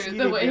teacher,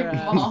 the backseating way your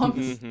ass.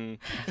 moms Mhm.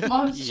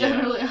 moms Yeah.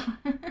 generally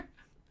are.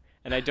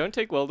 And I don't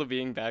take well to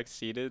being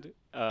backseated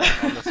on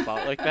the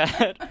spot like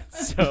that.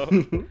 So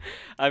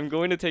I'm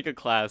going to take a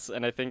class,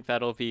 and I think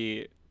that'll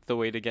be the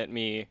way to get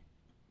me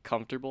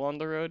comfortable on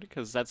the road,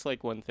 because that's,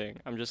 like, one thing.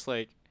 I'm just,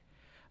 like,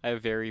 I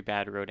have very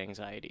bad road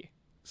anxiety.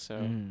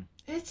 So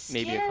It's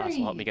scary. maybe a class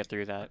will help me get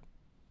through that.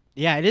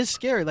 Yeah, it is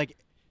scary. Like,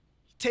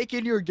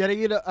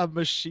 getting in a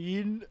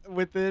machine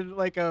within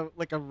like a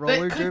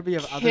roller that derby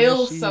could of other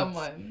kill machines.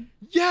 someone.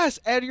 Yes,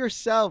 and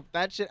yourself.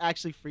 That shit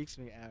actually freaks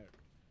me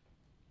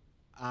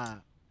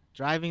out.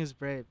 Driving is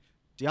brave.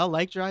 Do y'all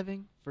like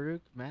driving, Farouk,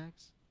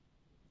 Max?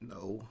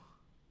 No.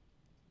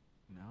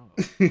 No.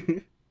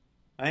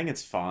 I think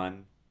it's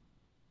fun.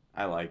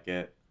 I like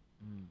it.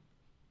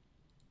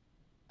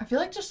 I feel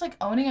like just, like,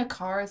 owning a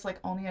car is like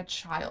owning a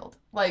child.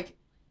 Like,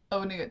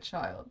 owning a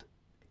child.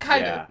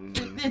 Kind Yeah.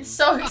 of. It's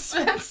so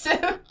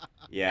expensive.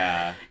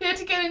 Yeah. You have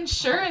to get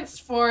insurance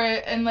for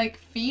it and, like,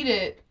 feed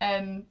it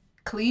and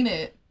clean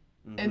it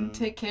and Mhm.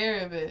 take care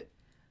of it.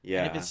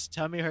 Yeah. And if its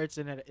tummy hurts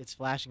and it's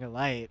flashing a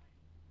light,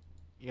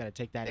 you gotta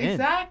take that in.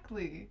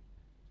 Exactly.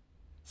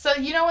 So,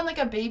 you know when, like,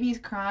 a baby's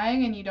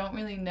crying and you don't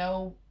really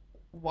know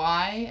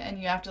why, and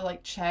you have to,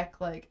 like,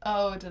 check, like,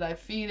 oh, did I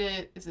feed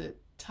it? Is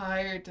it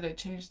tired? Did I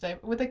change the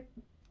diaper?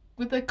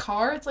 With a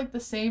car, it's like the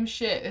same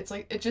shit. It's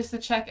like, it's just a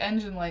check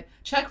engine light.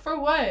 Check for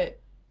what?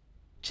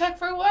 Check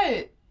for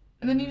what?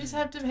 And then you just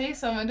have to pay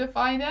someone to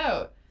find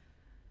out.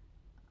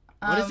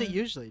 What is it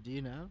usually? Do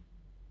you know?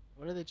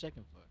 What are they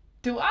checking for?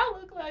 Do I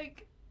look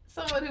like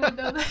someone who would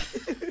know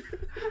that?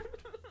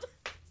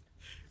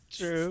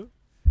 True.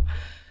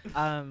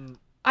 I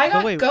But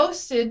got wait.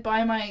 ghosted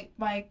by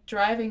my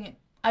driving.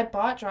 I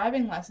bought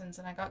driving lessons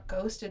and I got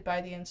ghosted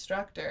by the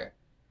instructor.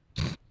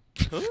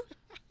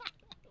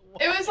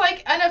 It was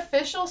like an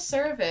official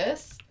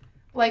service.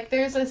 Like,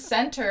 there's a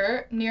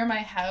center near my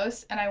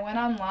house, and I went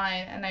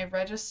online and I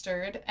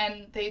registered,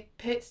 and they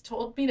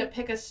told me to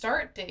pick a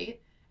start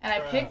date, and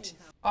I picked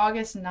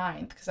August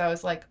 9th because I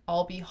was like,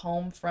 I'll be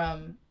home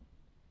from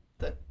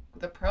the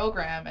the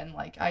program, and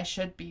like I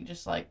should be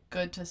just like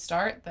good to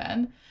start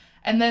then.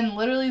 And then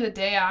literally the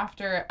day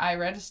after I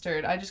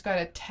registered, I just got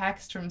a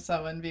text from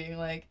someone being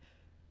like,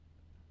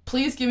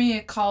 please give me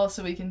a call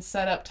so we can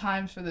set up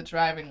times for the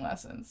driving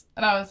lessons.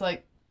 And I was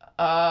like,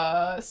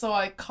 so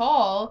I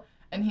call,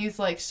 and he's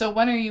like, so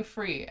when are you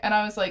free? And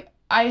I was like,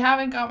 I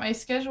haven't got my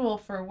schedule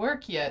for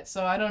work yet,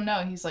 so I don't know.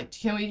 He's like,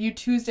 can we do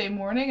Tuesday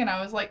morning? And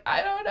I was like,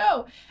 I don't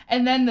know.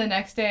 And then the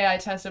next day I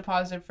tested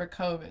positive for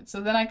COVID. So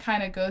then I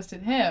kind of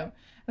ghosted him.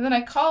 And then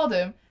I called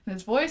him, and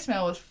his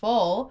voicemail was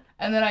full.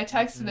 And then I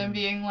texted him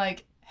being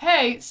like,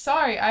 hey,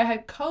 sorry, I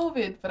had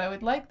COVID, but I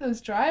would like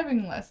those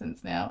driving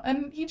lessons now.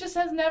 And he just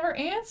has never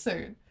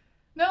answered.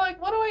 Now,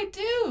 like, what do I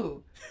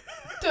do?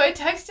 Do I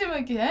text him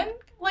again?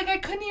 Like, I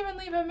couldn't even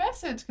leave a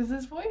message because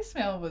his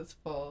voicemail was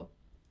full.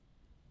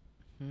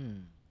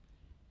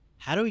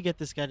 How do we get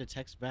this guy to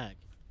text back?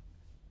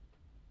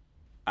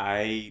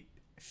 I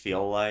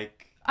feel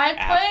like I'm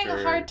playing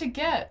after- hard to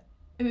get,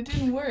 and it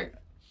didn't work.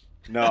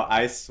 No,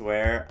 I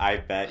swear, I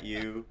bet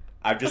you.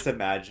 I'm just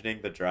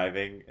imagining the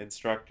driving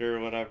instructor or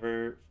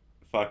whatever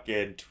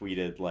fucking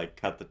tweeted, like,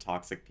 cut the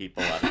toxic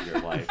people out of your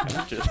life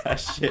after that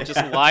shit.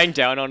 Just lying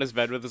down on his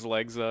bed with his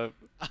legs up.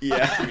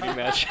 Yeah. Tweeting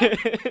that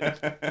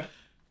shit.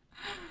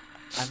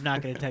 I'm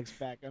not gonna text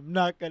back. I'm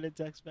not gonna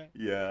text back.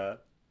 Yeah.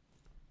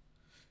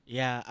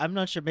 Yeah, I'm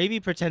not sure. Maybe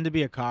pretend to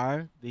be a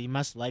car. He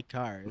must like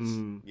cars.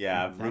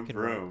 Yeah, That vroom could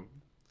work. vroom.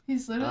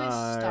 He's literally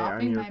on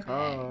stopping your my bag.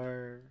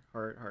 car.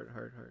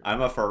 Heart.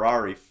 I'm a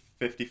Ferrari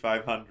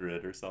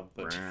 5500 or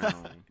something.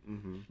 Brown.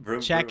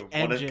 Vroom, Check vroom.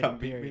 Wanna engine, come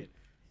meet period. me?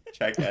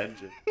 Check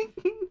engine.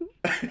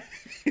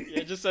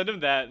 Yeah, just send him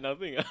that,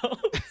 nothing else.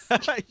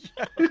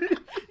 Yeah.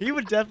 He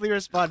would definitely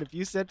respond. If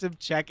you sent him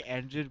check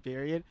engine,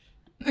 period,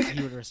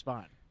 he would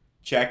respond.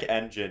 Check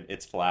engine.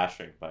 It's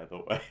flashing, by the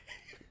way.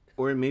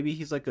 Or maybe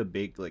he's like a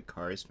big like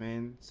Cars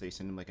fan, so you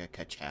send him like a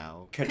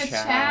ka-chow.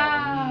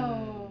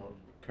 Ka-chow.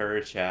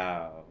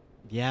 Ka-chow.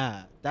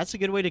 Yeah, that's a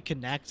good way to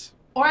connect.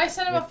 Or I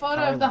sent him a With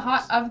photo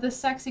car of the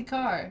sexy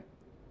car.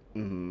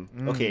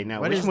 Okay,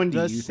 now What which is one do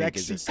the you think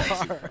is a sexy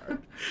sexy car? car?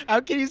 How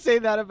can you say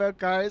that about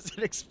cars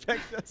and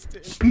expect us to?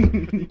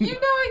 You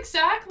know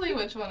exactly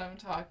which one I'm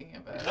talking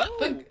about.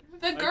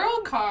 The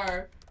girl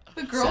car.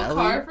 The girl Sally?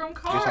 car from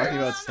Cars. You're talking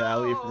about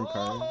Sally from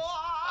Cars?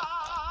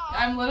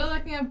 I'm literally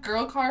looking up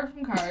girl car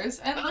from Cars,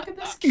 and look at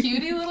this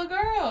cutie little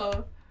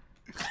girl.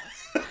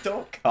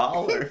 Don't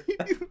call her.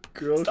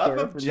 Girl Stop car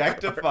from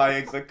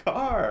objectifying the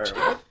car.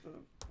 What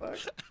the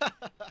fuck?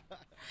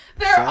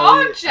 They're Sally-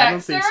 I don't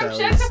objects. They're think Sally is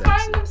objectifying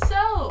sexy.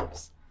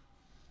 themselves.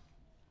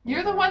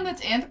 You're the one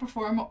that's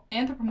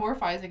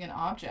anthropomorphizing an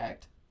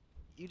object.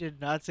 You did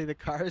not say the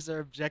cars are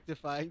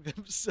objectifying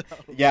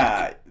themselves.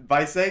 Yeah,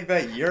 by saying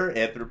that you're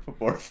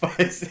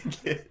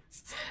anthropomorphizing it.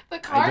 The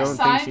car don't think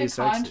signed a she's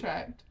sexy.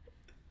 contract.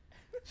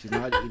 She's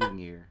not eating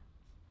here.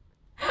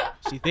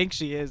 She thinks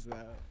she is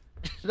though.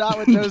 Not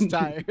with those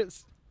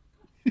tires.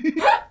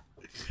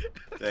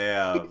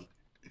 Damn.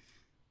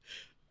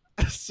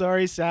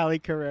 Sorry, Sally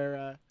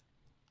Carrera.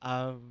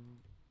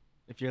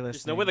 If you're listening,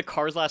 There's no way the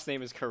car's last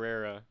name is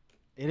Carrera.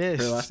 it is.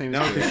 Her last name is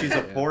No, because she's a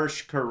yeah.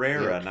 Porsche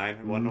Carrera Yeah.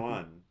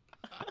 911.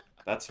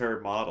 That's her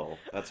model.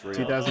 That's real.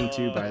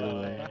 2002, by the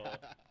way.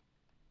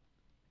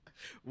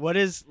 What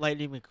is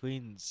Lightning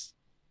McQueen's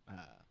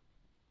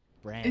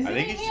brand? Is I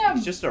think Isn't he's, he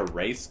he's just a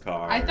race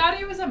car. I thought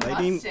he was a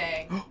Lightning-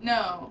 Mustang.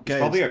 No. It's Guys,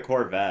 probably a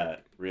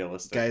Corvette,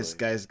 realistically.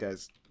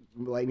 guys.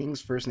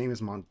 Lightning's first name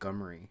is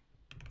Montgomery.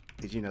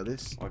 Did you know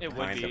this? What It would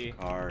kind be. of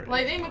car? is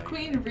Lightning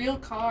McQueen, real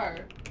car.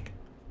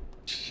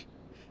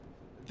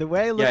 The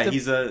way I looked Yeah,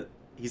 up,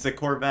 he's a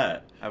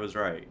Corvette. I was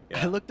right. I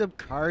Yeah. looked up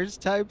cars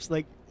types.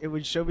 Like it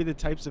would show me the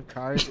types of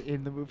cars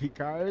in the movie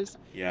Cars,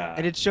 Yeah.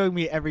 and it's showing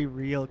me every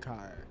real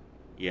car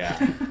Yeah.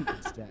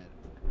 instead.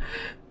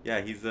 Yeah,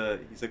 he's a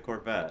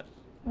Corvette.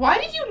 Why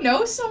do you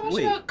know so much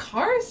Wait. about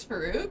cars,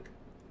 Farouk?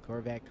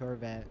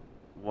 Corvette.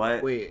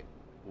 What? Wait,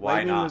 Why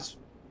Lightning not?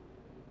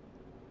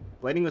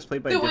 Lightning was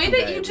played by a The way different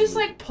that guy you every just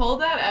movie. like pull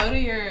that out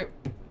of your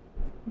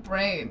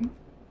brain.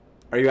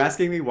 Are you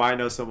asking me why I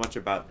know so much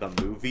about the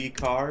movie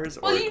Cars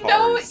or Well, you know,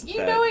 cars you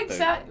that- know the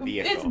exactly.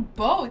 It's vehicle?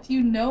 both.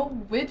 You know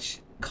which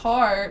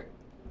car,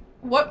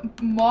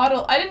 what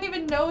model. I didn't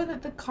even know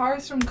that the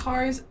cars from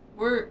Cars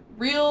were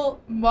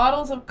real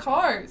models of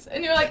cars.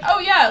 And you're like, oh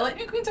yeah,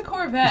 Lightning McQueen's a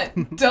Corvette.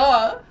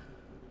 Duh.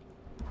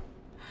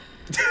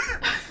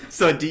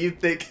 So do you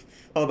think?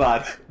 Hold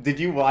on. Did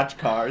you watch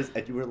Cars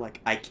and you were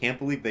like, I can't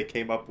believe they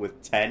came up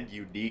with 10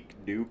 unique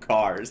new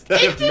cars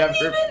that It have didn't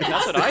never even been.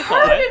 That's what I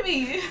occur thought. to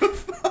me.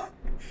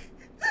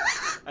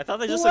 I thought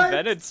they just What?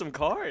 invented some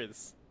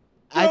cars.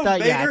 I Bro, thought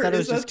Vader it was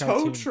is just a tow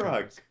cartoon truck.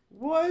 cars.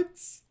 What?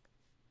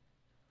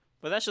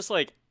 But that's just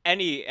like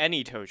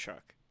any tow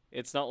truck.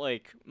 It's not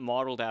like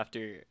modeled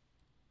after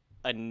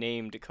a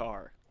named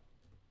car.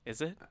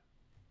 Is it?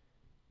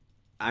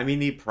 I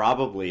mean, he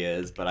probably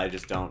is, but I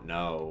just don't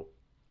know.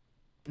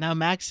 Now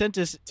Max sent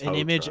us an Tow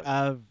image truck.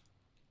 of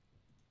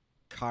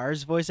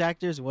Cars voice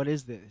actors. What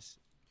is this?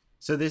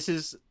 So this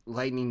is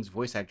Lightning's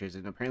voice actors,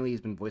 and apparently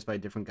he's been voiced by a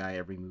different guy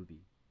every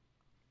movie.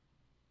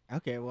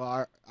 Okay,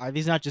 well, are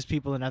these not just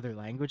people in other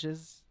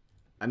languages?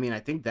 I mean, I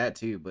think that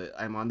too, but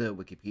I'm on the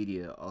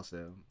Wikipedia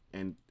also,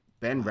 and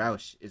Ben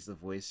Roush is the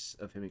voice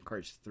of him in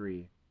Cars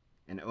 3,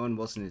 and Owen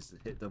Wilson is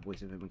the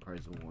voice of him in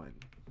Cars 1.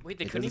 Wait,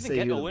 they It couldn't doesn't even say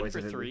get who the Owen voice for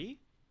of him is. 3?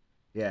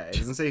 Yeah, it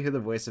doesn't say who the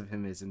voice of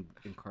him is in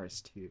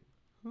Cars 2.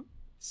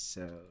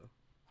 So,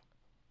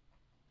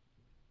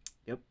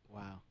 yep,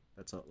 Wow.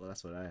 that's all. Well,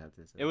 that's what I have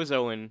to say. It was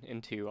Owen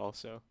in 2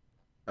 also.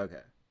 Okay.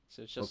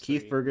 So it's Well, just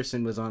Keith 3.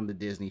 Ferguson was on the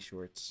Disney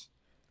shorts,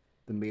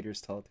 The Mater's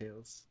Tall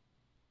Tales.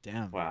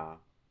 Damn. Wow.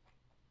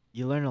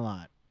 You learn a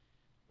lot.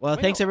 Well,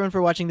 Wait, thanks no. everyone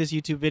for watching this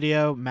YouTube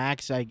video.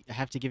 Max, I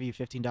have to give you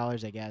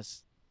 $15, I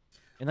guess.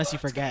 Unless you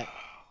forget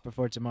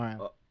before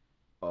tomorrow.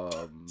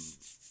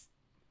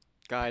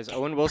 Guys,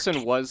 Owen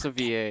Wilson was a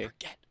VA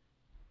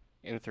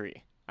in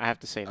 3. I have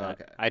to say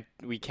that. Okay.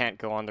 We can't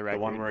go on the The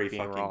record one where he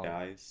being fucking wrong.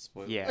 dies.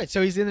 Spoiler. Yeah. Wait,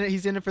 so he's in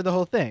it for the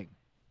whole thing.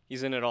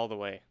 He's in it all the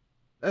way.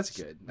 That's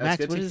good. That's Max,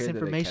 good what to is this hear that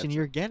they information kept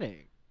you're it.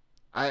 getting?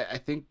 I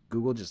think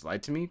Google just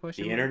lied to me.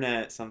 Question The mark?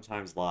 internet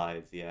sometimes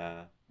lies.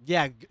 Yeah.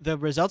 Yeah, the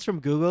results from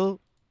Google,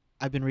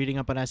 I've been reading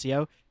up on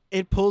SEO.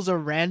 It pulls a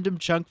random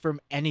chunk from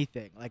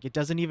anything. Like, it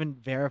doesn't even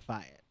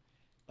verify it.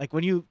 Like,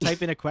 when you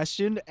type in a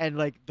question and,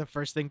 like, the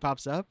first thing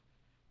pops up,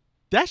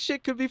 that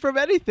shit could be from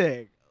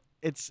anything.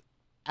 It's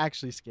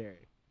actually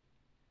scary.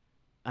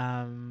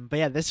 But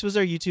yeah, this was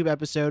our YouTube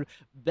episode.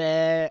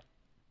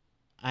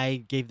 I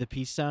gave the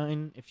peace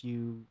sign if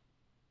you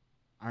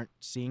aren't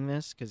seeing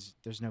this because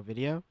there's no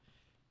video.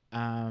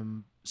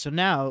 So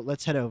now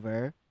let's head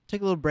over,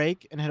 take a little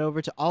break, and head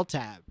over to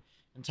Altab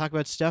and talk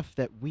about stuff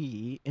that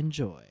we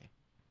enjoy.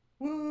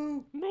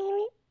 Woo.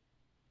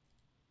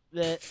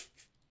 The-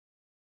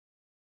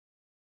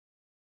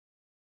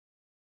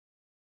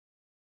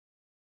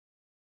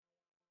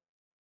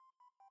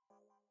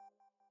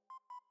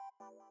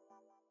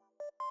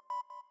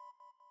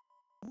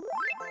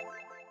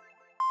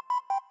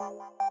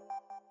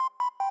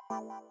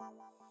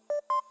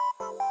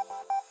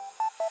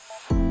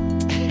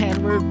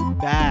 And we're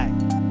back.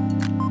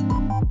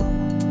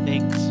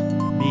 Things,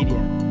 media,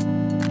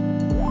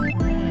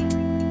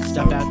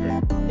 stuff out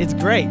there. It's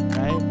great,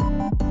 right?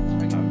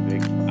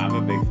 I'm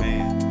a big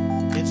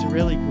fan. It's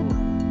really cool.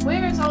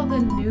 Where's all the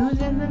news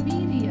in the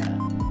media?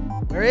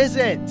 Where is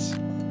it?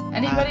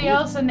 Anybody who-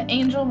 else an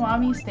Angel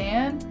Mommy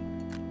stan?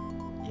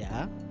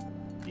 Yeah,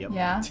 Yep.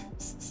 Yeah?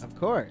 of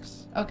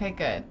course. Okay,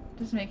 good.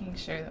 Just making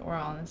sure that we're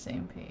all on the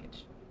same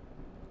page.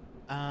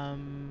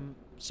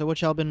 So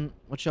what y'all been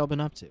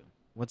up to?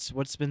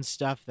 What's been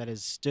stuff that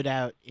has stood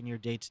out in your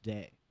day to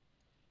day?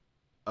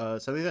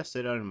 Something that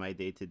stood out in my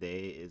day to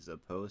day is a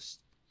post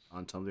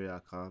on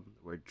Tumblr.com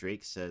where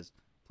Drake says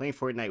playing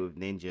Fortnite with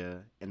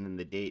Ninja, and then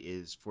the date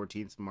is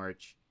 14th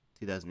March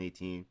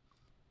 2018,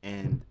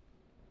 and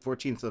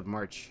 14th of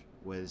March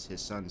was his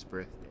son's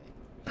birthday.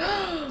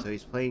 So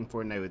he's playing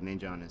Fortnite with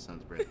Ninja on his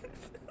son's birthday.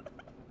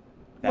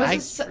 Was That's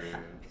his son- true.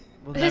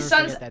 We'll His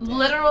never son's forget that day.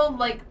 literal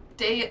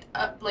day,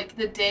 like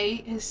the day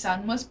his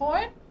son was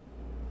born.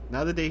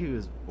 Not the day he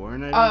was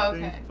born, I Oh,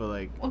 don't think, okay. but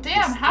like. Well,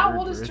 damn, his how third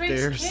old is birthday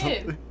Drake's or kid?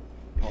 something.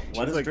 What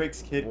He's is like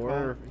Drake's kid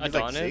called?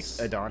 Adonis? Like 6.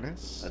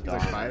 Adonis. He's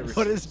like 5 or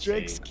What 6. is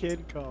Drake's Jake.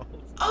 kid called?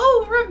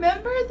 Oh,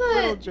 remember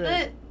Little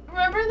Drake.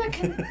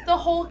 the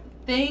whole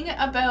thing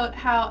about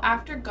how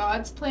after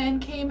God's Plan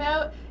came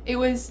out, it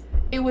was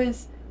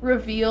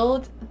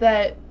revealed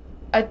that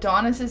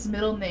Adonis's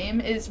middle name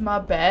is my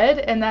bed,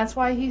 and that's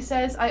why he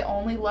says I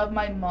only love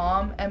my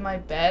mom and my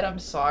bed. I'm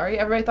sorry.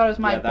 Everybody thought it was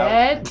my Yeah,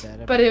 bed,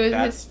 that- but it was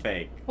That's his.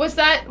 fake. Was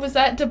that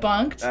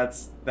debunked?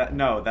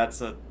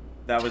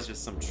 That was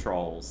just some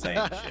troll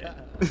saying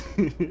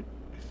shit.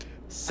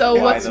 So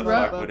Why what's the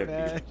wrong? fuck would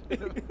it be?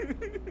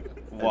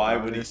 Why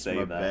would he say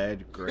that?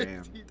 Bed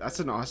Graham. That's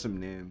an awesome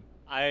name.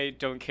 I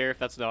don't care if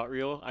that's not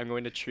real. I'm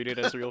going to treat it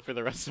as real for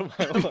the rest of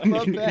my My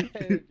life.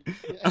 bad.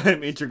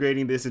 I'm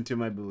integrating this into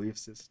my belief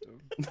system.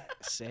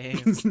 Same.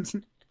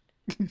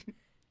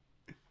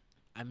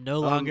 I'm no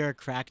longer a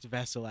cracked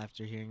vessel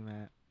after hearing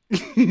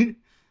that.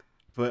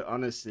 But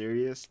on a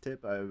serious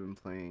tip, I've been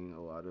playing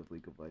a lot of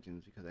League of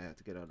Legends because I have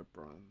to get out of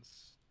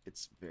bronze.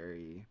 It's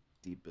very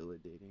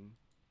debilitating.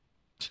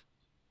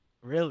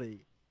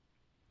 Really?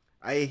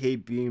 I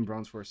hate being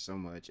bronze 4 so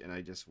much, and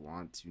I just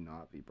want to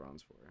not be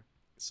bronze 4.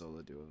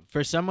 Solo duo.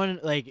 For someone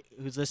like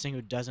who's listening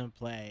who doesn't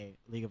play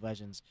League of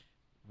Legends,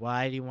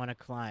 why do you want to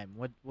climb?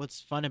 What's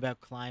fun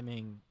about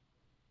climbing?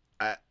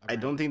 I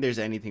don't think there's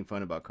anything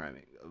fun about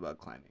climbing.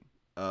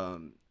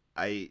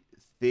 I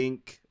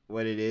think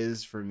what it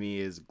is for me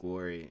is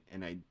glory,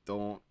 and I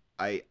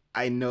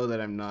know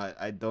that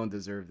I don't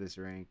deserve this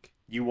rank.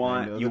 You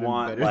I know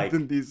want that I'm like better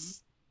than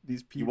these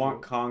people. you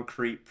want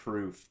concrete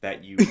proof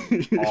that you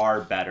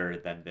are better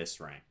than this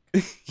rank.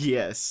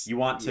 Yes. You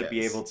want to be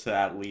yes. able to,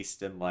 at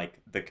least in like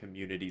the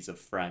communities of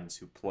friends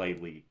who play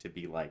League, to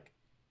be like,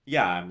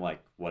 yeah, I'm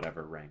like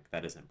whatever rank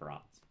that isn't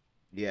bronze.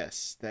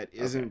 Yes, that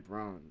isn't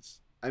bronze.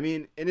 I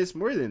mean, and it's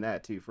more than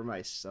that too. For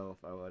myself,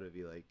 I want to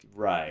be like,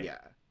 Right. yeah,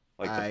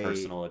 Like the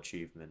personal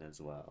achievement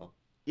as well.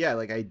 yeah,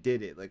 like I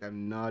did it. Like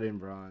I'm not in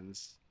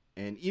bronze,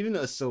 and even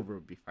a silver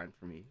would be fine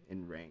for me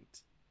in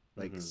ranked.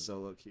 like Mhm.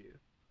 solo queue.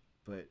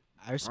 But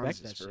I respect ours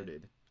that is shit.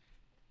 herded.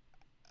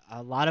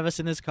 A lot of us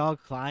in this call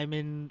climb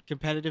in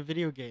competitive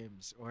video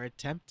games or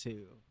attempt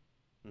to.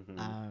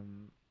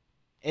 Mhm.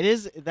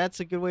 That's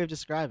a good way of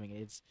describing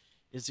it.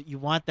 Is you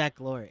want that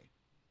glory,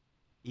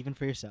 even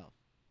for yourself.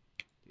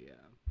 Yeah,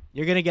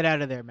 You're gonna get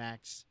out of there,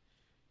 Max.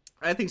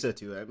 I think so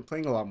too. I'm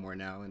playing a lot more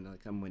now, and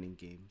like I'm winning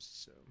games.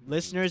 So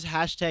Listeners,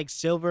 hashtag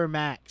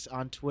SilverMax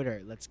on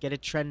Twitter. Let's get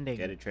it trending.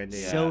 get it trending.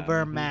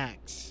 Silver Mhm.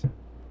 Max.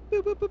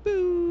 Boo, boo, boo,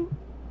 boo.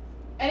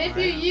 And if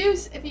Alright.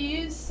 you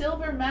use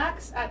Silver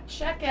Max at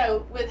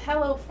checkout with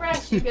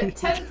HelloFresh, you get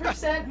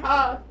 10%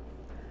 off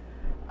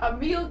a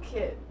meal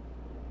kit.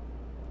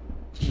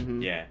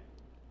 Mhm. Yeah.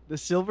 The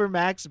Silver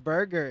Max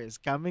burger is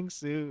coming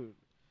soon.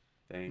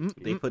 Thank Mm,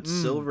 you. They put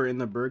silver in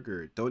the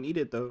burger. Don't eat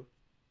it though.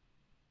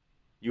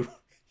 You.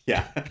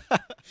 Yeah.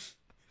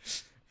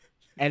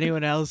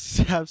 Anyone else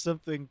have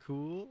something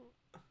cool?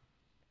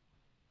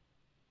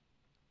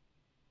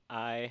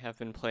 I have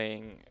been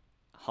playing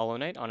Hollow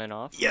Knight on and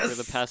off for Yes!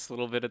 the past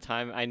little bit of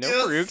time. I know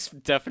Yes! Farouk's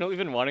definitely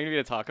been wanting me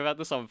to talk about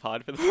this on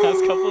pod for the past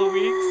couple of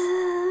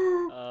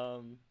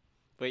weeks.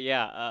 But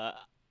yeah,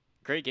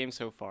 great game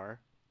so far.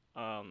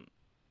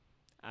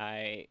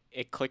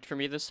 It clicked for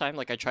me this time.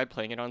 Like I tried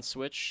playing it on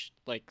Switch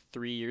like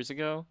 3 years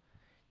ago,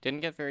 didn't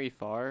get very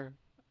far,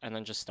 and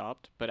then just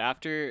stopped. But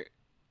after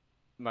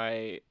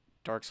my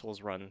Dark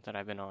Souls run that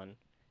I've been on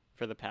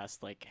for the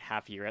past like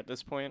half year at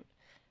this point,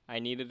 I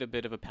needed a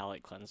bit of a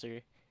palate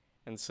cleanser.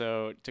 And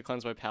so to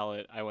cleanse my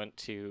palate, I went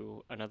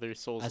to another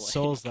Souls A like.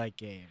 Souls-like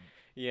game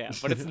Yeah,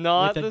 but it's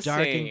not with a the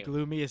dark same. and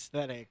gloomy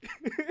aesthetic.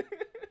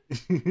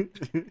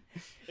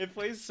 It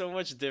plays so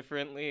much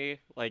differently,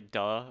 like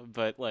duh,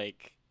 but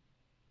like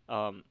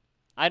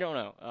I don't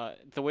know.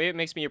 The way it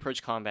makes me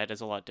approach combat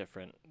is a lot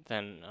different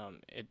than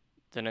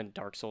in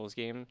Dark Souls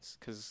games,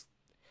 cuz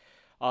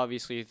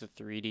obviously the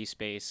 3D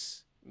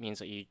space means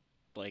that you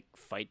like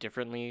fight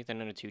differently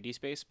than in a 2D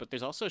space, but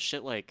there's also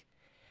shit like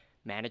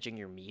managing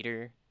your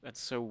meter. That's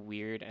so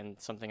weird and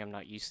something I'm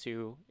not used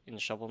to in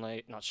Hollow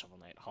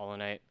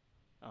Knight.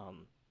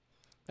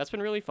 That's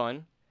been really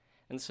fun.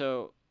 And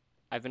so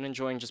I've been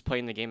enjoying just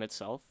playing the game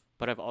itself,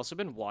 but I've also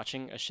been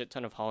watching a shit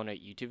ton of Hollow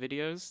Knight YouTube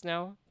videos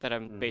now that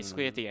I'm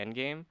basically at the end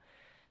game.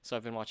 So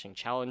I've been watching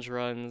challenge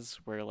runs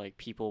where like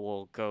people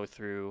will go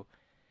through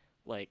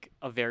like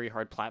a very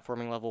hard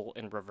platforming level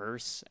in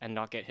reverse and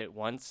not get hit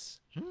once,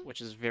 which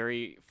is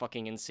very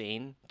fucking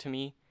insane to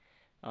me.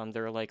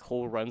 There are like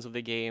whole runs of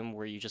the game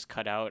where you just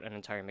cut out an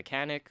entire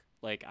mechanic,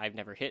 like I've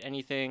never hit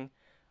anything,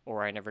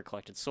 or I never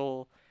collected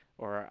soul,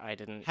 or I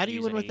didn't. How do you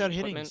use win any without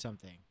hitting equipment.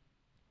 something?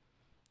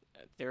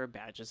 There are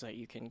badges that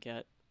you can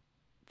get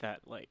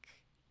that like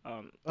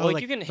Oh, like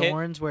like you can hit.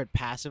 thorns where it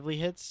passively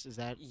hits? Is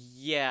that?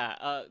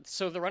 Yeah.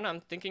 So the run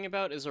I'm thinking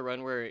about is a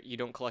run where you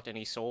don't collect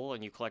any soul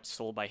and you collect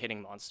soul by hitting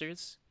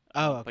monsters.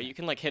 Oh, okay. But you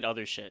can like hit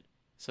other shit.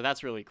 So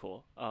that's really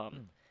cool.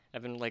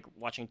 I've been like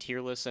watching tier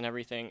lists and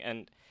everything,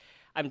 and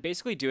I'm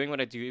basically doing what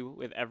I do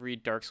with every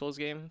Dark Souls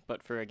game,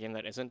 but for a game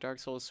that isn't Dark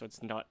Souls, so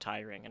it's not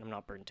tiring and I'm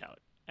not burnt out.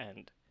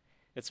 And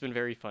it's been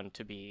very fun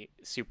to be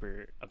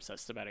super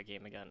obsessed about a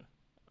game again.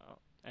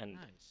 And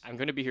Nice. I'm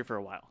going to be here for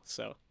a while,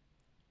 so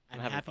I'm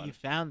having happy fun. you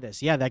found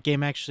this. Yeah, that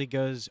game actually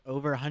goes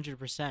over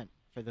 100%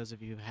 for those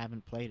of you who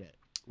haven't played it.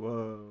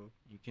 Whoa.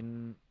 You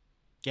can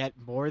get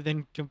more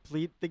than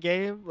complete the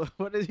game.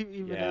 What even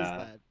is Yeah.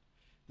 that?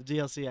 The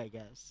DLC, I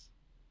guess.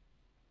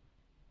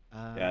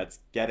 Yeah, it's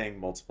getting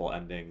multiple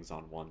endings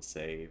on one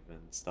save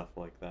and stuff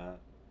like that.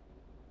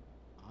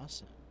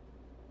 Awesome.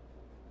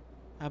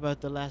 How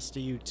about the last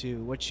of you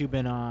two? What you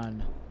been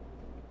on?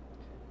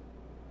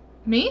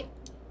 Me?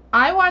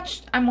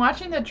 I'm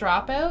watching The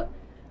Dropout,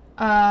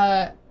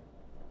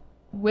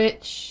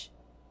 which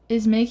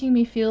is making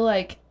me feel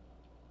like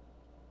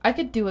I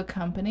could do a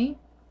company.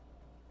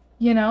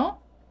 You know?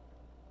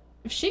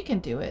 If she can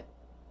do it.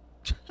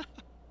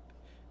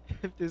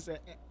 If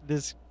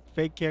this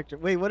fake character.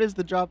 Wait, what is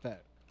the dropout?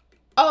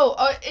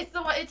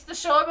 It's the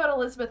show about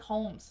Elizabeth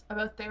Holmes,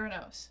 about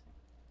Theranos.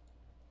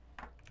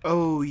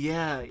 Oh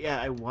yeah.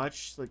 I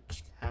watched like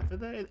half of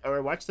that, or I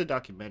watched the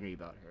documentary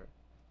about her,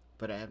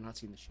 but I have not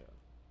seen the show.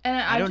 And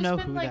I I've don't just know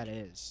been, who like, that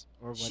is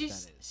or what that she's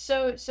is.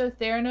 so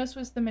Theranos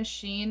was the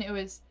machine. It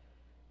was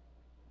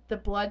the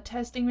blood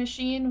testing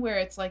machine where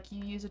it's like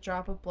you use a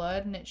drop of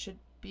blood and it should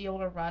be able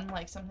to run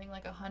like something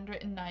like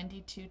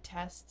 192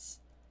 tests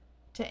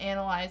to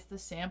analyze the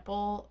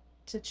sample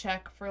to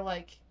check for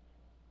like,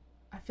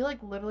 I feel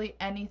like literally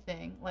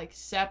anything, like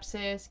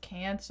sepsis,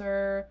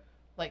 cancer,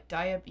 like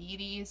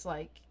diabetes.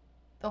 Like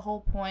the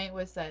whole point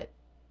was that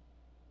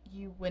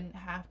you wouldn't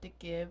have to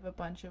give a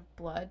bunch of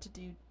blood to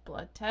do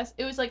blood tests.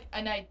 It was like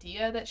an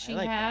idea that she I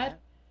like had. that.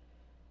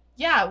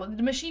 Yeah, well,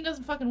 the machine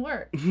doesn't fucking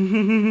work.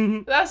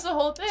 She That's the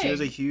whole thing.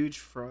 was a huge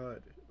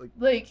fraud.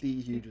 like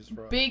The hugest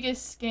fraud.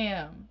 biggest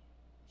scam,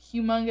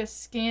 humongous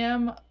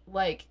scam,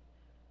 like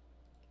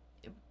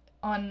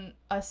on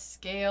a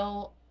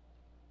scale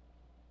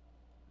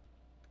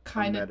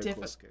kind of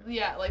medical difficult. scale.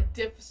 Yeah, like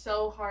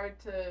so hard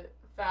to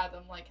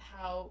fathom, like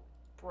how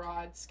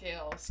broad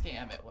scale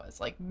scam it was.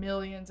 Like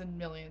millions and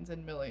millions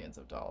and millions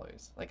of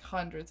dollars. Like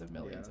hundreds of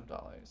millions of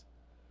dollars.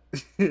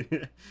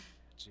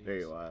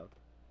 Very wild.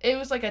 It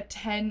was like a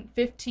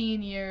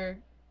 15 year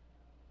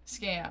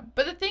scam.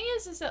 But the thing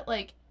is that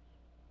like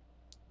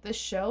the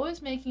show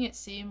is making it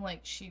seem like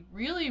she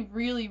really,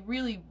 really,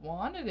 really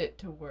wanted it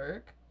to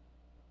work,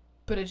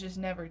 but it just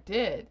never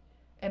did.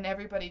 And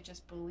everybody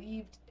just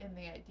believed in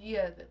the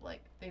idea that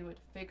like they would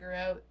figure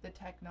out the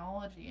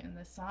technology and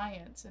the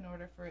science in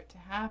order for it to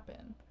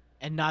happen.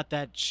 And not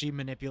that she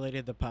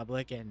manipulated the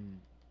public and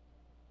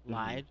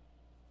lied.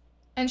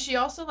 And she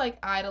also like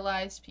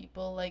idolized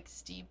people like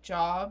Steve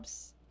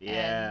Jobs.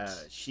 Yeah,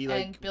 and, she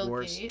like and Bill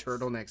wore Gates.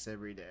 turtlenecks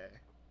every day.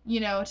 You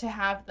know, to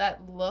have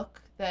that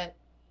look that,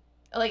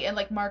 like, and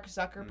like Mark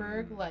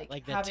Zuckerberg,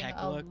 like the having tech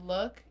a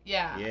look.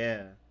 Yeah.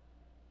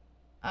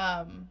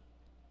 Yeah.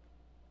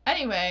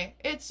 Anyway,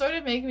 it's sort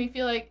of making me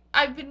feel like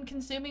I've been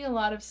consuming a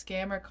lot of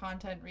scammer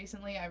content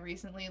recently. I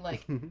recently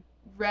like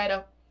read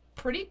a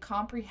pretty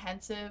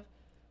comprehensive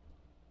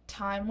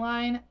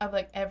timeline of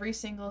like every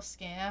single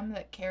scam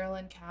that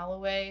Carolyn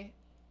Calloway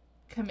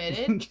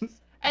committed.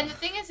 And the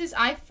thing is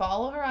I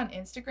follow her on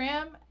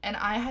Instagram, and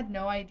I had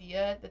no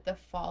idea that the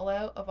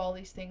fallout of all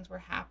these things were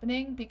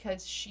happening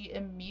because she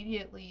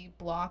immediately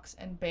blocks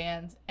and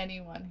bans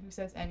anyone who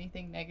says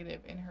anything negative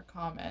in her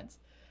comments.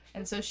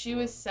 And so she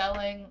was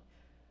selling,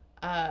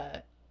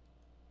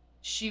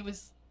 she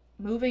was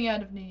moving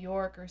out of New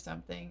York or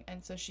something,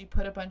 and so she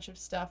put a bunch of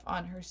stuff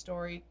on her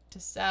story to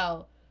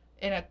sell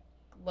in a,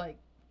 like,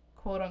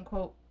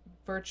 quote-unquote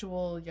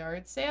virtual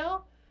yard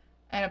sale.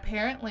 And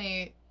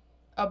apparently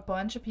a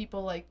bunch of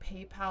people like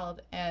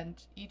PayPal'd and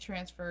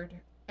e-transferred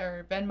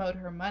or Venmo'd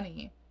her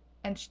money,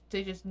 and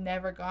they just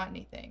never got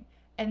anything.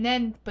 And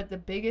then, but the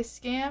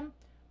biggest scam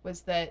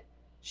was that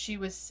she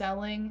was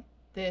selling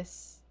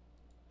this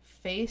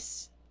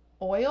face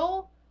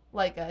oil,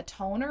 like a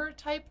toner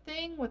type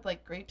thing with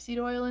like grapeseed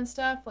oil and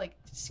stuff, like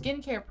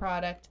skincare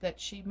product that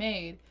she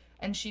made,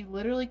 and she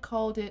literally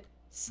called it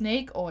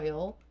snake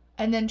oil,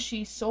 and then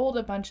she sold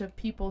a bunch of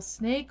people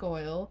snake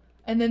oil,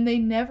 and then they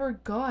never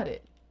got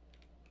it.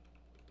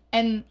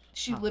 And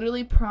she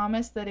literally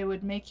promised that it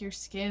would make your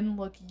skin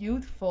look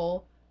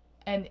youthful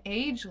and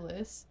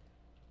ageless.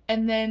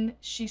 And then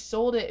she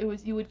sold it. It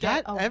was, you would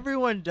get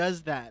everyone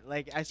does that.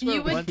 Like, I swear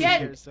you would once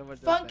get a year someone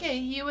does Funky, that.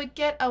 you would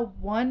get a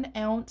 1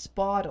 ounce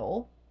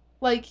bottle,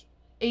 like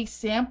a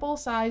sample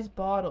size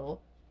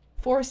bottle,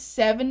 for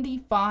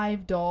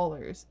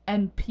 $75,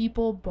 and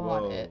people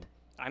bought it.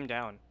 I'm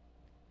down.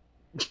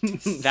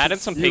 That and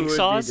some You pink would be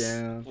sauce.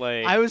 down.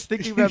 Like I was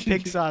thinking about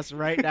pink sauce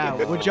right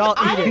now. Would y'all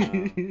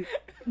eat it?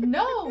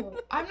 No,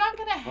 I'm not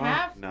gonna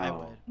have.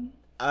 No.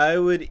 I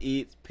would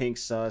eat pink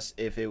sauce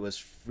if it was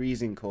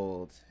freezing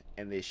cold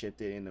and they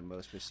shipped it in the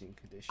most pristine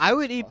condition. I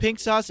would eat pink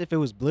sauce if it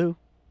was blue.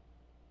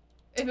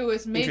 If it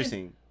was made.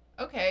 Interesting.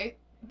 Okay,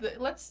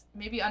 let's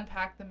maybe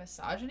unpack the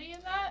misogyny in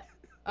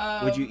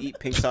that. Would you eat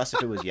pink sauce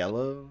if it was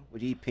yellow?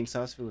 Would you eat pink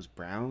sauce if it was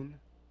brown?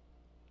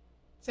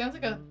 Sounds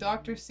like a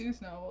Dr.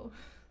 Seuss novel.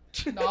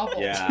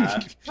 Yeah.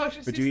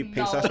 Dr. Would you Seuss eat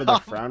pink sauce novel. with a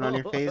frown on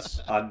your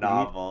face? A Would you eat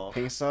novel.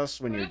 Pink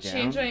sauce when I'm you're gonna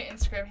down? change my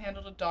Instagram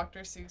handle to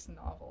Dr. Seuss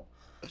novel.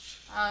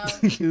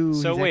 Ooh,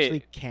 So he's wait.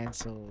 actually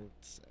canceled.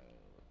 So.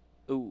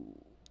 ooh.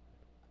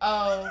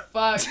 Oh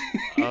fuck.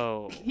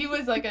 Oh. He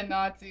was like a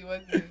Nazi,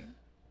 wasn't he?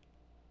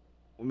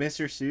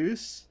 Mr.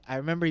 Seuss? I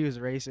remember he was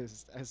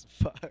racist as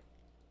fuck.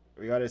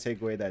 We gotta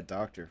take away that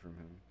doctor from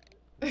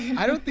him.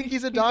 I don't think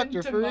he's a He's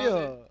doctor for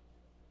demoted.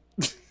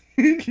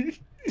 real.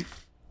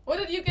 What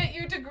did you get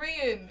your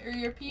degree in, or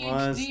your PhD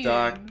Was in?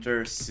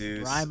 Dr.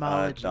 Seuss a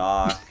Rhymology.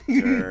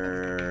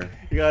 doctor?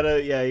 You got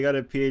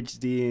a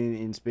PhD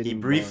in spitting. He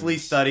briefly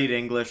bones. studied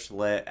English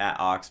lit at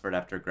Oxford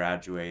after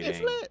graduating. It's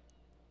lit.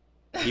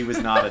 He was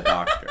not a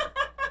doctor.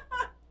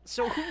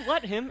 So who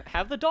let him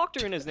have the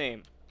doctor in his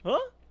name? Huh?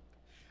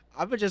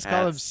 I'm gonna just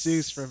call him That's-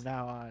 Seuss from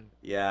now on.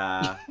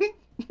 Yeah. Do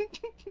you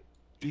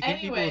think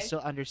people will Anyway. still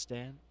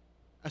understand?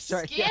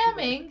 Sorry.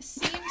 Scamming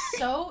seems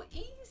so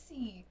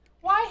easy.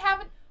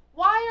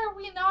 Why are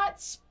we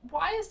not?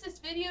 Why is this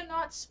video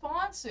not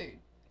sponsored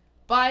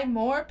by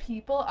more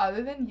people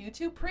other than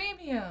YouTube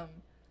Premium?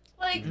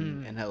 Like,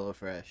 And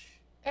HelloFresh.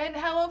 and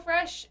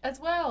HelloFresh as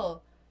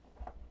well.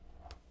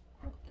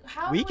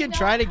 How We do can not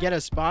try to have- get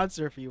a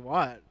sponsor if you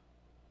want.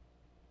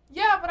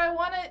 Yeah, but I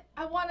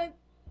wanna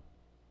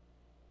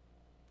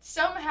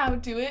somehow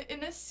do it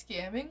in a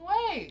scamming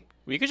way.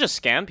 We could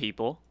just scam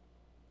people.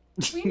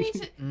 We need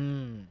to.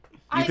 Mm.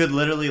 You could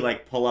literally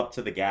like pull up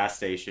to the gas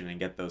station and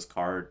get those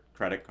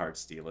credit card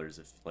stealers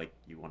if like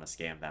you want to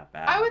scam that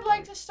bad. I would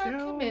like to start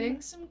No. committing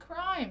some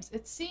crimes.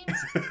 It seems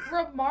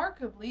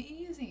remarkably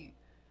easy.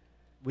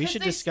 We 'Cause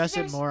should they- discuss it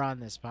there's- more on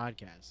this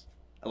podcast.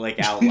 like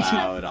out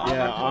loud on,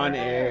 Yeah, record on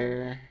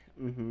air.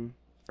 Mm-hmm.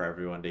 for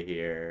everyone to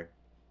hear.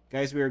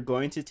 Guys, we are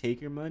going to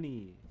take your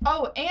money.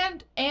 Oh,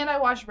 and I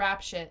watched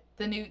Rap Shit,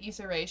 the new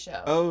Issa Rae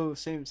show. Oh,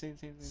 same.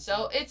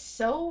 So it's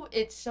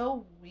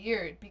so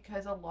weird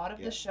because a lot of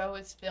Yeah. the show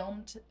is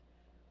filmed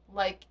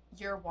like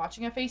you're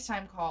watching a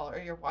FaceTime call or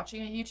you're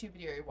watching a YouTube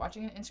video, or you're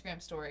watching an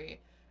Instagram story,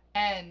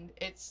 and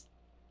it's,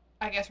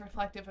 I guess,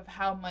 reflective of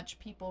how much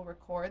people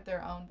record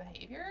their own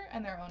behavior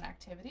and their own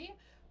activity,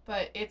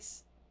 but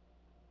it's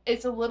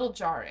a little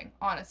jarring,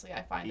 honestly.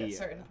 I find at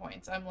certain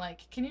points I'm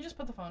like, can you just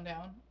put the phone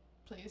down,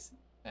 please,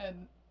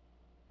 and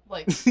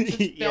like just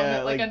film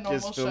it like a normal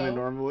just film show. it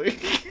normally.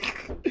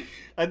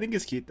 I think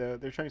it's cute though.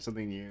 They're trying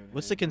something new.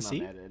 What's the and I'm not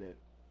conceit? mad at it.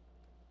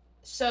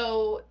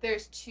 So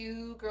there's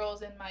two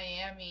girls in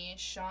Miami,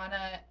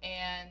 Shauna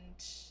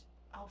and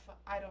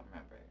I don't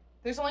remember.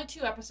 There's only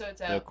 2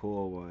 episodes out. The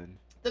cool one.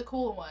 The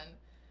cool one.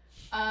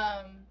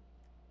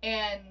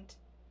 And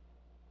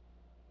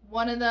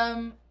one of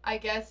them, I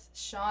guess,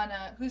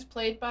 Shauna, who's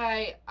played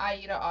by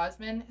Aida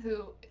Osman,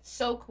 who is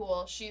so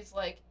cool. She's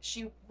like,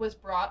 she was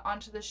brought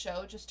onto the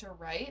show just to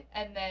write,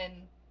 and then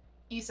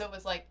Issa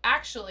was like,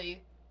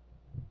 actually,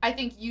 I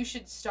think you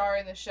should star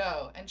in the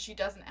show, and she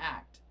doesn't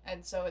act,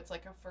 and so it's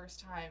like a first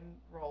time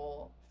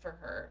role for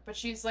her. But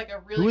she's like a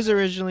really. Who was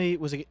originally,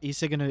 was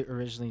Issa gonna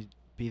originally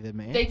be the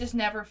main? They just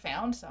never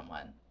found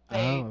someone.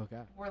 They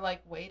okay. were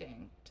like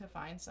waiting to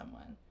find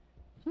someone.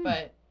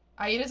 But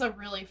Aida's a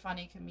really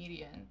funny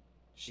comedian.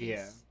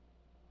 She's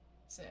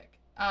sick.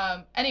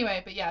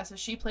 Anyway, but yeah, so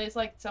she plays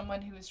like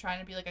someone who is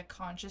trying to be like a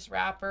conscious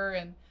rapper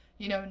and,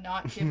 you know,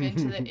 not give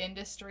into the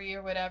industry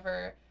or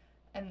whatever.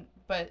 And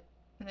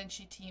then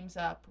she teams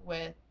up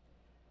with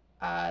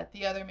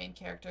the other main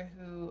character,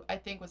 who I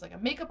think was like a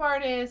makeup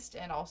artist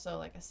and also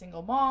like a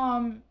single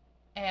mom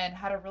and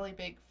had a really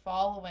big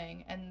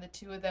following, and the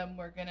two of them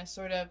were gonna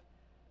sort of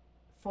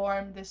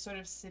form this sort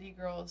of City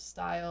Girls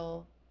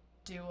style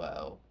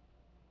duo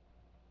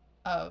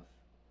of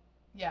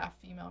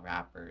female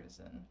rappers,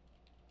 and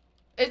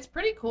it's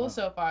pretty cool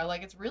so far.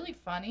 Like, it's really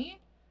funny,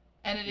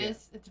 and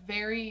it's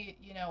very,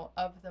 you know,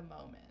 of the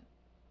moment,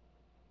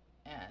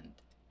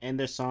 and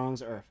their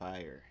songs are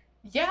fire.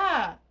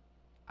 Yeah,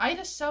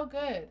 Ida's so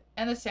good,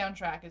 and the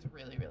soundtrack is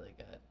really, really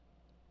good.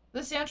 The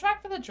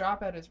soundtrack for The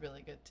Dropout is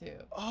really good too.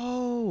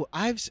 Oh,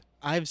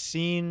 I've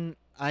seen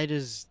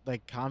Ida's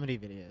like comedy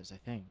videos, I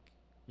think.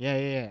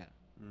 Yeah.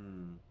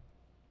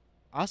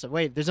 Awesome.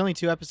 Wait, there's only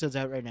 2 episodes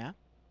out right now?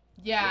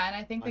 Yeah, and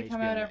I think they On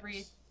come HBO out Max.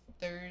 every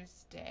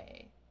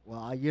Thursday.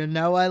 Well, you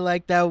know I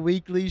like that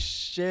weekly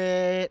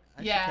shit.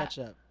 I should catch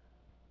up.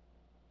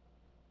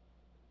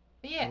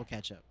 But yeah. We'll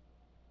catch up.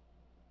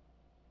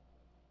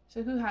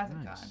 So who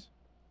hasn't Nice. gone?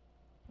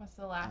 What's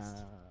the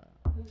last?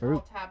 Who's Farouk.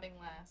 all tabbing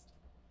last?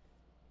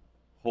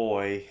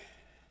 Hoy.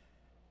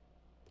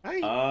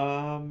 Hi.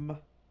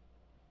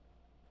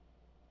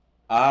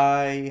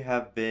 I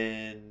have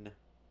been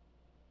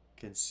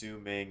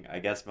consuming, I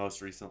guess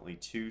most recently,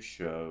 2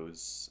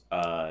 shows.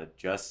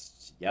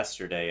 Just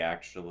yesterday,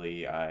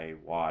 actually, I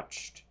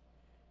watched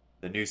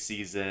the new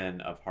season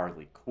of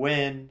Harley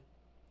Quinn.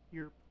 Me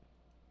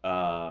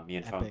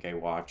and Epic. Funke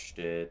watched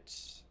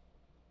it.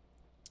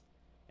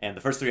 And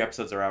the first 3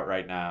 episodes are out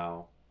right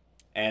now.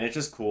 And it's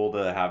just cool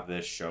to have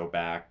this show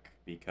back,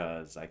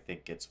 because I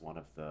think it's one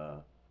of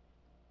the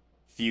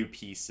few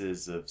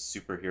pieces of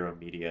superhero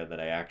media that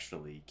I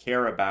actually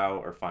care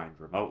about or find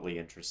remotely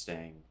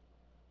interesting.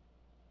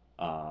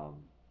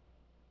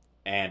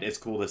 And it's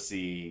cool to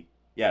see,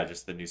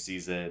 just the new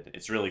season.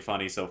 It's really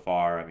funny so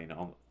far. I mean,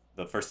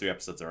 the first 3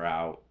 episodes are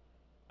out.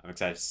 I'm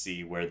excited to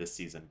see where this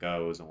season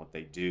goes and what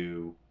they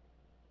do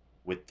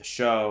with the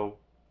show.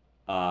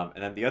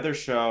 And then the other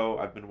show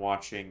I've been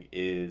watching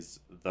is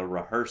The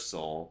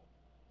Rehearsal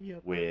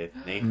with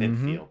Nathan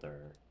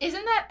Fielder.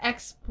 Isn't that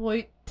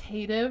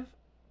exploitative?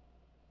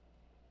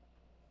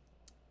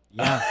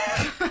 Yeah.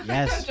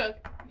 Yes. No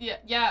joke.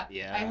 Yeah.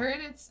 Yeah.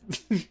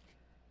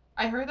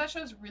 I heard that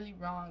show's really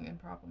wrong and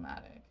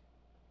problematic.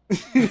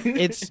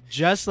 It's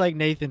just like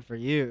Nathan for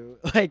You.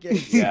 Like,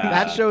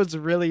 that show's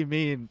really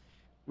mean.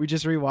 We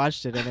just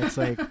rewatched it, and it's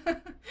like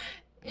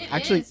It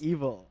actually is.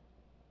 evil.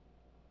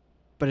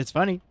 But it's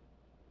funny.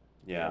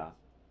 Yeah.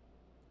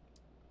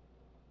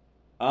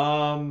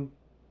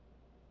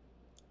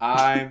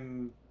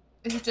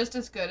 Is it just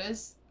as good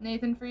as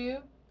Nathan for You?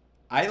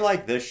 I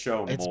like this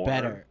show It's more.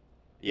 better.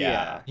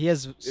 Yeah. He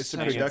has It's the such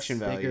a production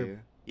bigger value.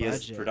 He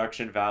has budget.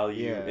 production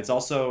value. Yeah. It's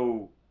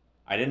also,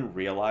 I didn't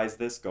realize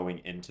this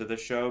going into the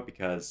show,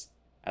 because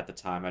at the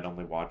time I'd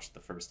only watched the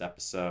first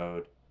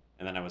episode,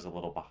 and then I was a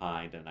little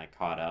behind and I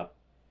caught up.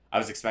 I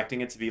was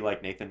expecting it to be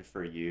like Nathan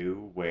for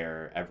You,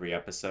 where every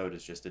episode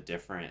is just a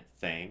different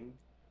thing.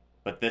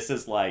 But this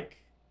is like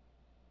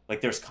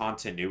there's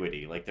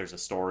continuity. Like, there's a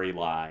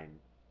storyline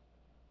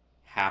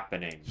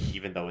happening,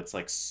 even though it's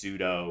like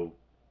pseudo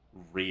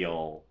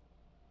real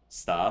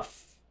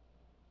stuff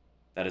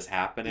that is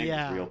happening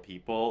with real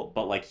people.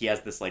 But like, he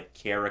has this like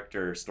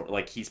character story.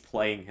 Like, he's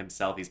playing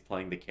himself. He's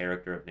playing the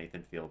character of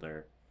Nathan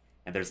Fielder.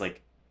 And there's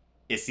like,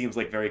 it seems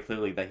like very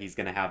clearly that he's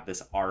going to have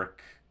this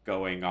arc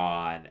going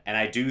on. And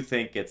I do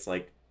think it's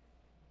like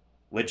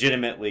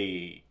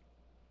legitimately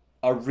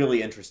a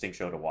really interesting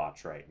show to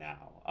watch right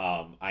now.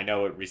 I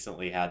know it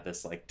recently had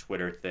this like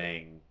Twitter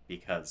thing,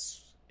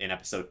 because in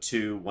episode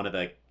 2, one of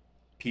the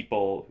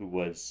people who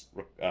was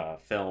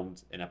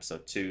filmed in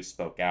episode 2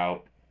 spoke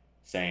out,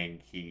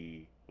 saying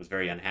he was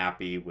very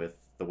unhappy with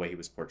the way he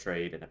was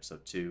portrayed in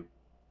episode 2.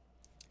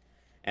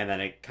 And then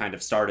it kind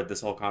of started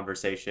this whole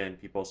conversation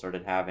people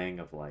started having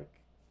of like,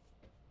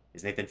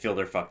 is Nathan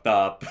Fielder fucked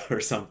up or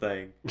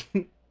something?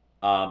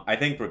 I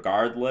think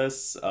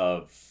regardless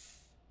of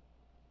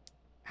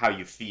how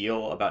you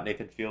feel about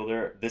Nathan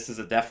Fielder, this is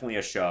definitely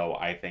a show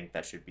I think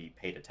that should be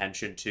paid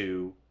attention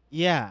to.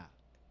 Yeah.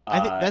 I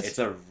think It's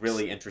a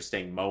really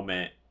interesting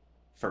moment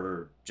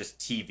for just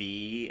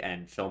TV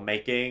and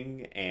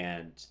filmmaking,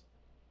 and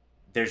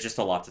there's just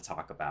a lot to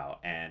talk about,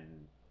 and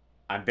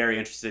I'm very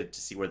interested to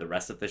see where the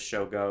rest of this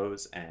show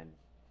goes and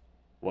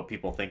what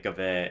people think of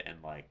it, and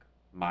like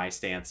my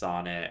stance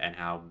on it and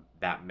how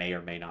that may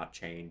or may not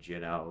change, you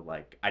know.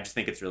 Like, I just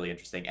think it's really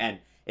interesting, and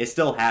it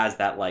still has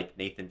that like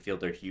Nathan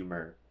Fielder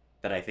humor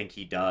that I think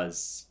he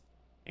does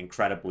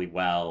incredibly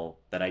well,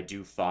 that I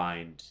do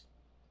find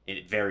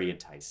it very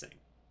enticing.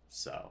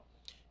 So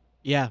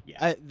Yeah,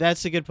 Yeah.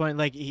 that's a good point.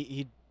 Like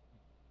he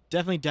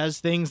definitely does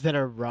things that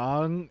are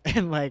wrong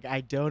and like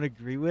I don't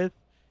agree with,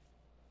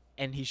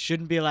 and he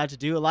shouldn't be allowed to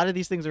do. A lot of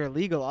these things are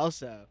illegal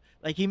also.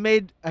 Like he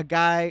made a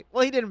guy,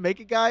 well, he didn't make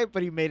a guy,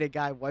 but he made a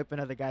guy wipe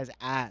another guy's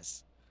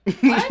ass.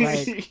 What?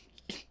 Like,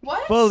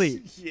 What?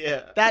 fully.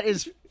 Yeah. That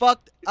is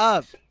fucked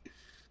up.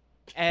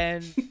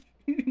 And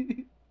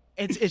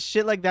it's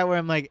shit like that where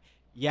I'm like,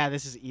 yeah,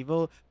 this is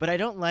evil, but I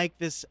don't like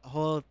this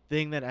whole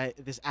thing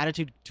this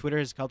attitude Twitter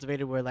has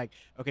cultivated where like,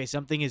 okay,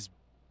 something is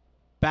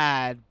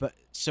bad, but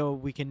so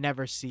we can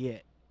never see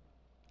it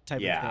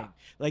type Yeah. of thing.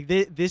 Like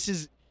this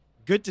is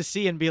good to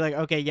see and be like,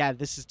 okay, yeah,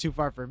 this is too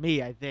far for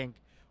me, I think.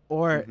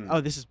 Or, Mhm.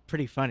 oh, this is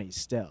pretty funny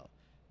still.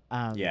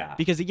 Yeah.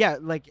 Because, yeah,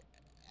 like,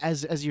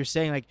 as you're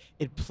saying, like,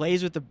 it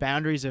plays with the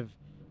boundaries of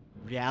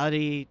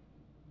reality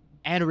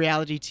and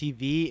reality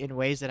TV in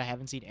ways that I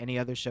haven't seen any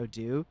other show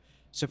do.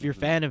 So if you're a Mhm.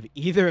 fan of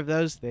either of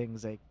those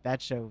things, like,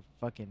 that show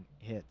fucking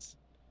hits.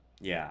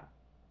 Yeah.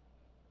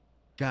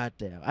 God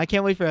damn. I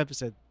can't wait for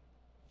episode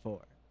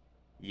 4.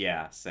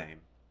 Yeah,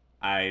 same.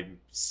 I'm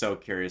so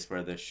curious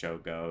where this show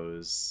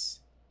goes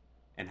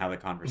and how the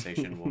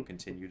conversation will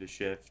continue to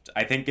shift.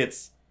 I think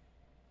it's,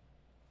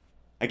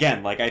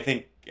 again,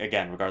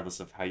 regardless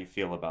of how you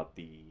feel about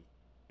the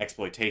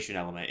exploitation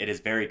element, it is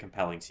very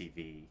compelling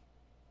TV.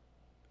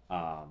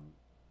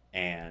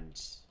 And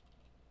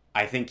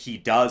I think he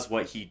does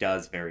what he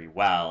does very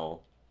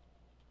well.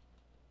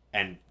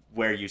 And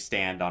where you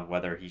stand on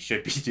whether he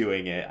should be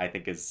doing it, I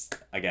think is,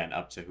 again,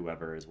 up to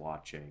whoever is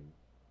watching.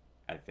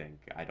 I think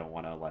I don't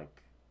want to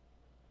like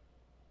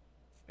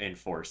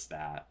enforce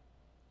that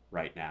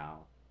right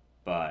now,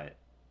 but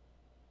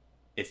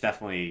it's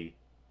definitely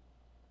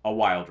a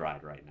wild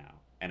ride right now,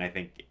 and I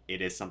think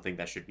it is something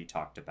that should be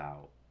talked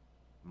about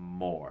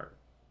more.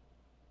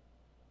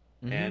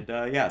 Mhm.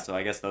 And yeah, so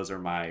I guess those are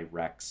my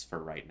recs for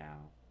right now.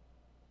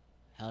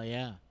 Hell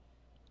yeah.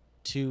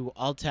 To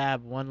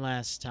alt-tab one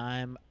last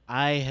time,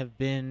 I have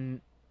been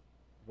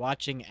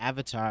watching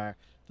Avatar: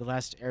 The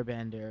Last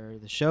Airbender,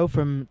 the show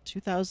from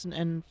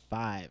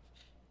 2005.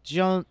 Did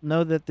y'all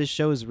know that this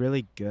show is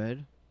really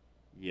good?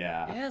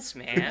 Yeah. Yes,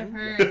 I've man.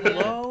 heard that.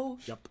 Hello.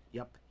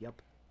 Yep.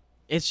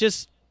 It's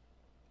just,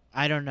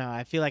 I don't know.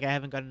 I feel like I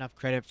haven't got enough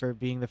credit for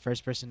being the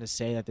first person to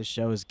say that this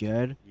show is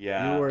good.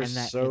 Yeah. You are And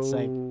that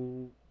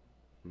so.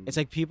 it's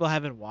like people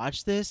haven't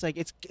watched this. Like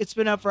it's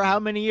been up for how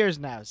many years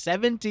now?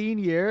 17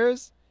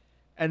 years,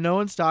 and no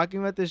one's talking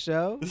about this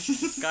show.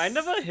 Kind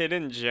of a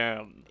hidden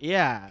gem.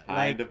 Yeah,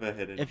 like kind of a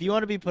hidden. if you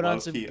want to be put on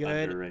some low-key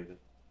good underrated.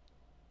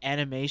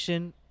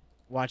 animation,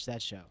 watch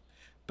that show.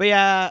 But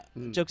yeah,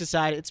 Mm. jokes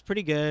aside, it's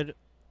pretty good.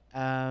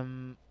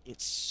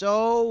 It's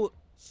so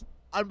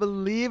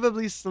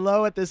unbelievably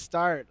slow at the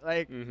start.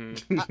 Like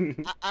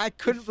Mm-hmm. I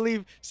couldn't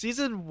believe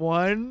season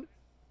 1.5.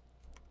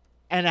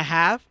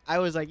 I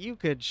was like, you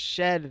could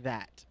shed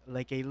that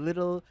like a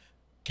little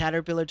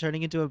caterpillar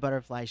turning into a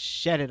butterfly.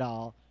 Shed it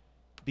all,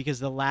 because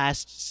the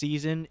last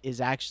season is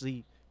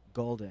actually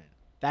golden.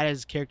 That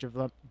is character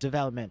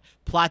development,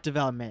 plot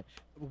development,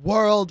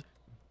 world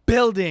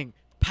building,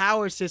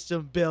 power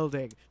system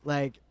building,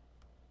 like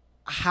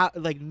how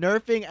like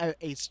nerfing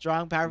a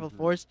strong, powerful Mhm.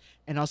 force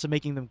and also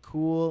making them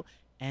cool.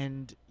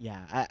 And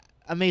yeah,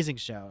 amazing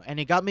show. And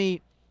it got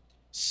me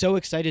so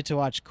excited to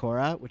watch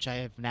Korra, which I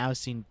have now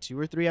seen 2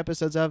 or 3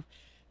 episodes of.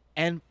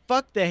 And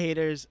fuck the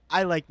haters,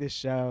 I like this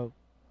show.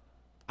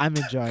 I'm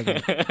enjoying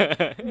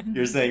it.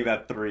 You're saying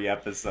that 3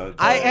 episodes.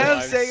 I in. am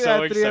I'm saying so that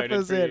 3 excited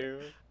episodes for in. you.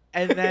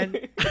 And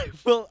then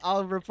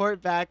I'll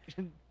report back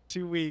in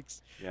 2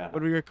 weeks Yeah.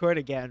 when we record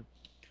again.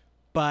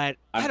 But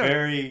I I'm don't know.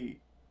 very.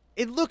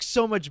 It looks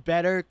so much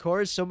better.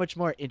 Korra is so much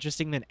more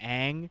interesting than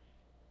Aang.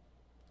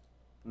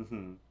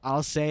 Mhm.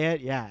 I'll say it.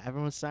 Yeah,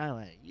 everyone's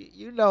silent.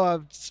 You know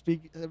I'm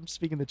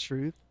speaking the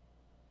truth.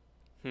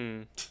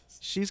 Hmm.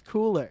 She's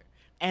cooler,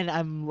 and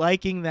I'm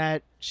liking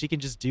that she can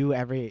just do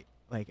every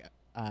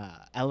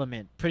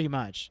element pretty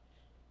much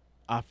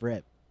off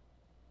rip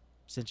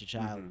since a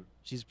child. Mhm.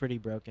 She's pretty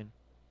broken.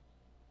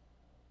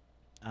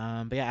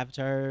 But yeah,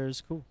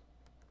 Avatar's cool.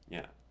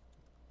 Yeah.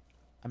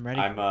 I'm ready.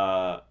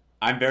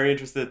 I'm very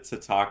interested to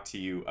talk to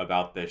you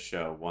about this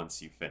show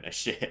once you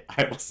finish it.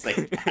 I will say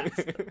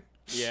that.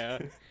 Yeah.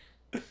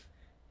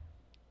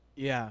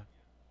 Yeah.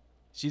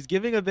 She's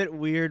giving a bit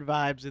weird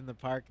vibes in the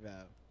park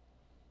though.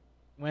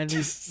 When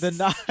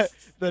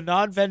the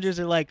non-benders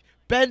are like,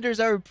 benders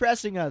are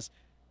oppressing us,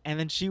 and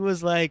then she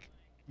was like,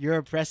 you're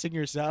oppressing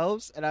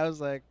yourselves, and I was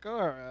like,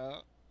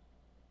 Goro,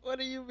 what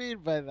do you mean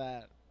by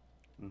that?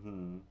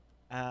 Mm-hmm.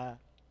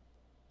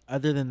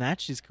 Other than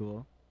that, she's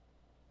cool.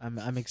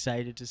 I'm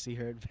excited to see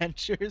her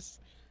adventures.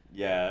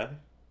 Yeah.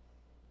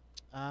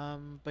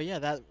 But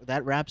yeah,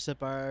 that wraps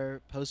up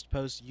our post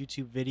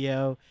YouTube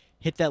video.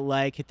 Hit that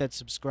like, hit that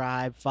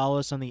subscribe, follow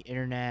us on the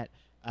internet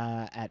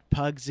at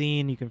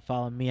Pugzine. You can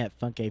follow me at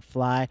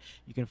FunkAFly.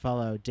 You can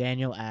follow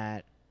Daniel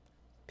at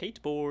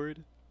Pateboard.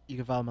 You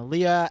can follow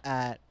Malia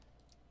at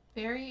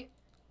Fairy_baller.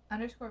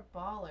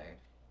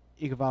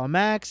 You can follow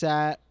Max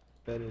at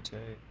Benite.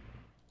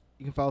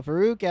 You can follow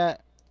Farouk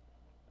at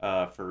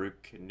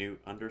Farouk Newt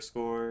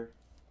 _.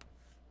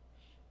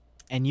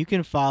 and you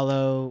can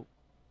follow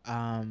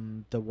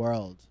the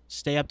world.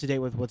 Stay up to date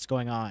with what's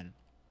going on.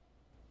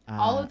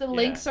 All of the yeah.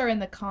 links are in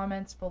the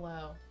comments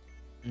below.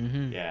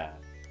 Mm-hmm. Yeah.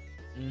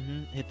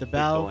 Mm-hmm. Hit the Hit the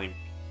bell. link.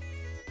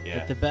 Yeah.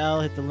 Hit the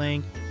bell. Hit the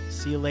link.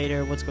 See you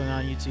later. What's going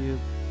on, YouTube?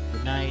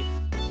 Good night.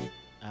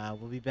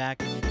 We'll be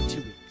back in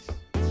 2 weeks.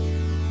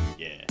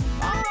 Yeah.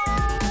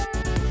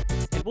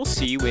 And we'll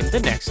see you in the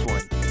next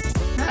one.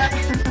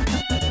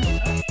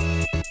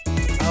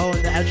 Oh,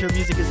 and the outro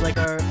music is like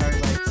our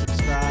like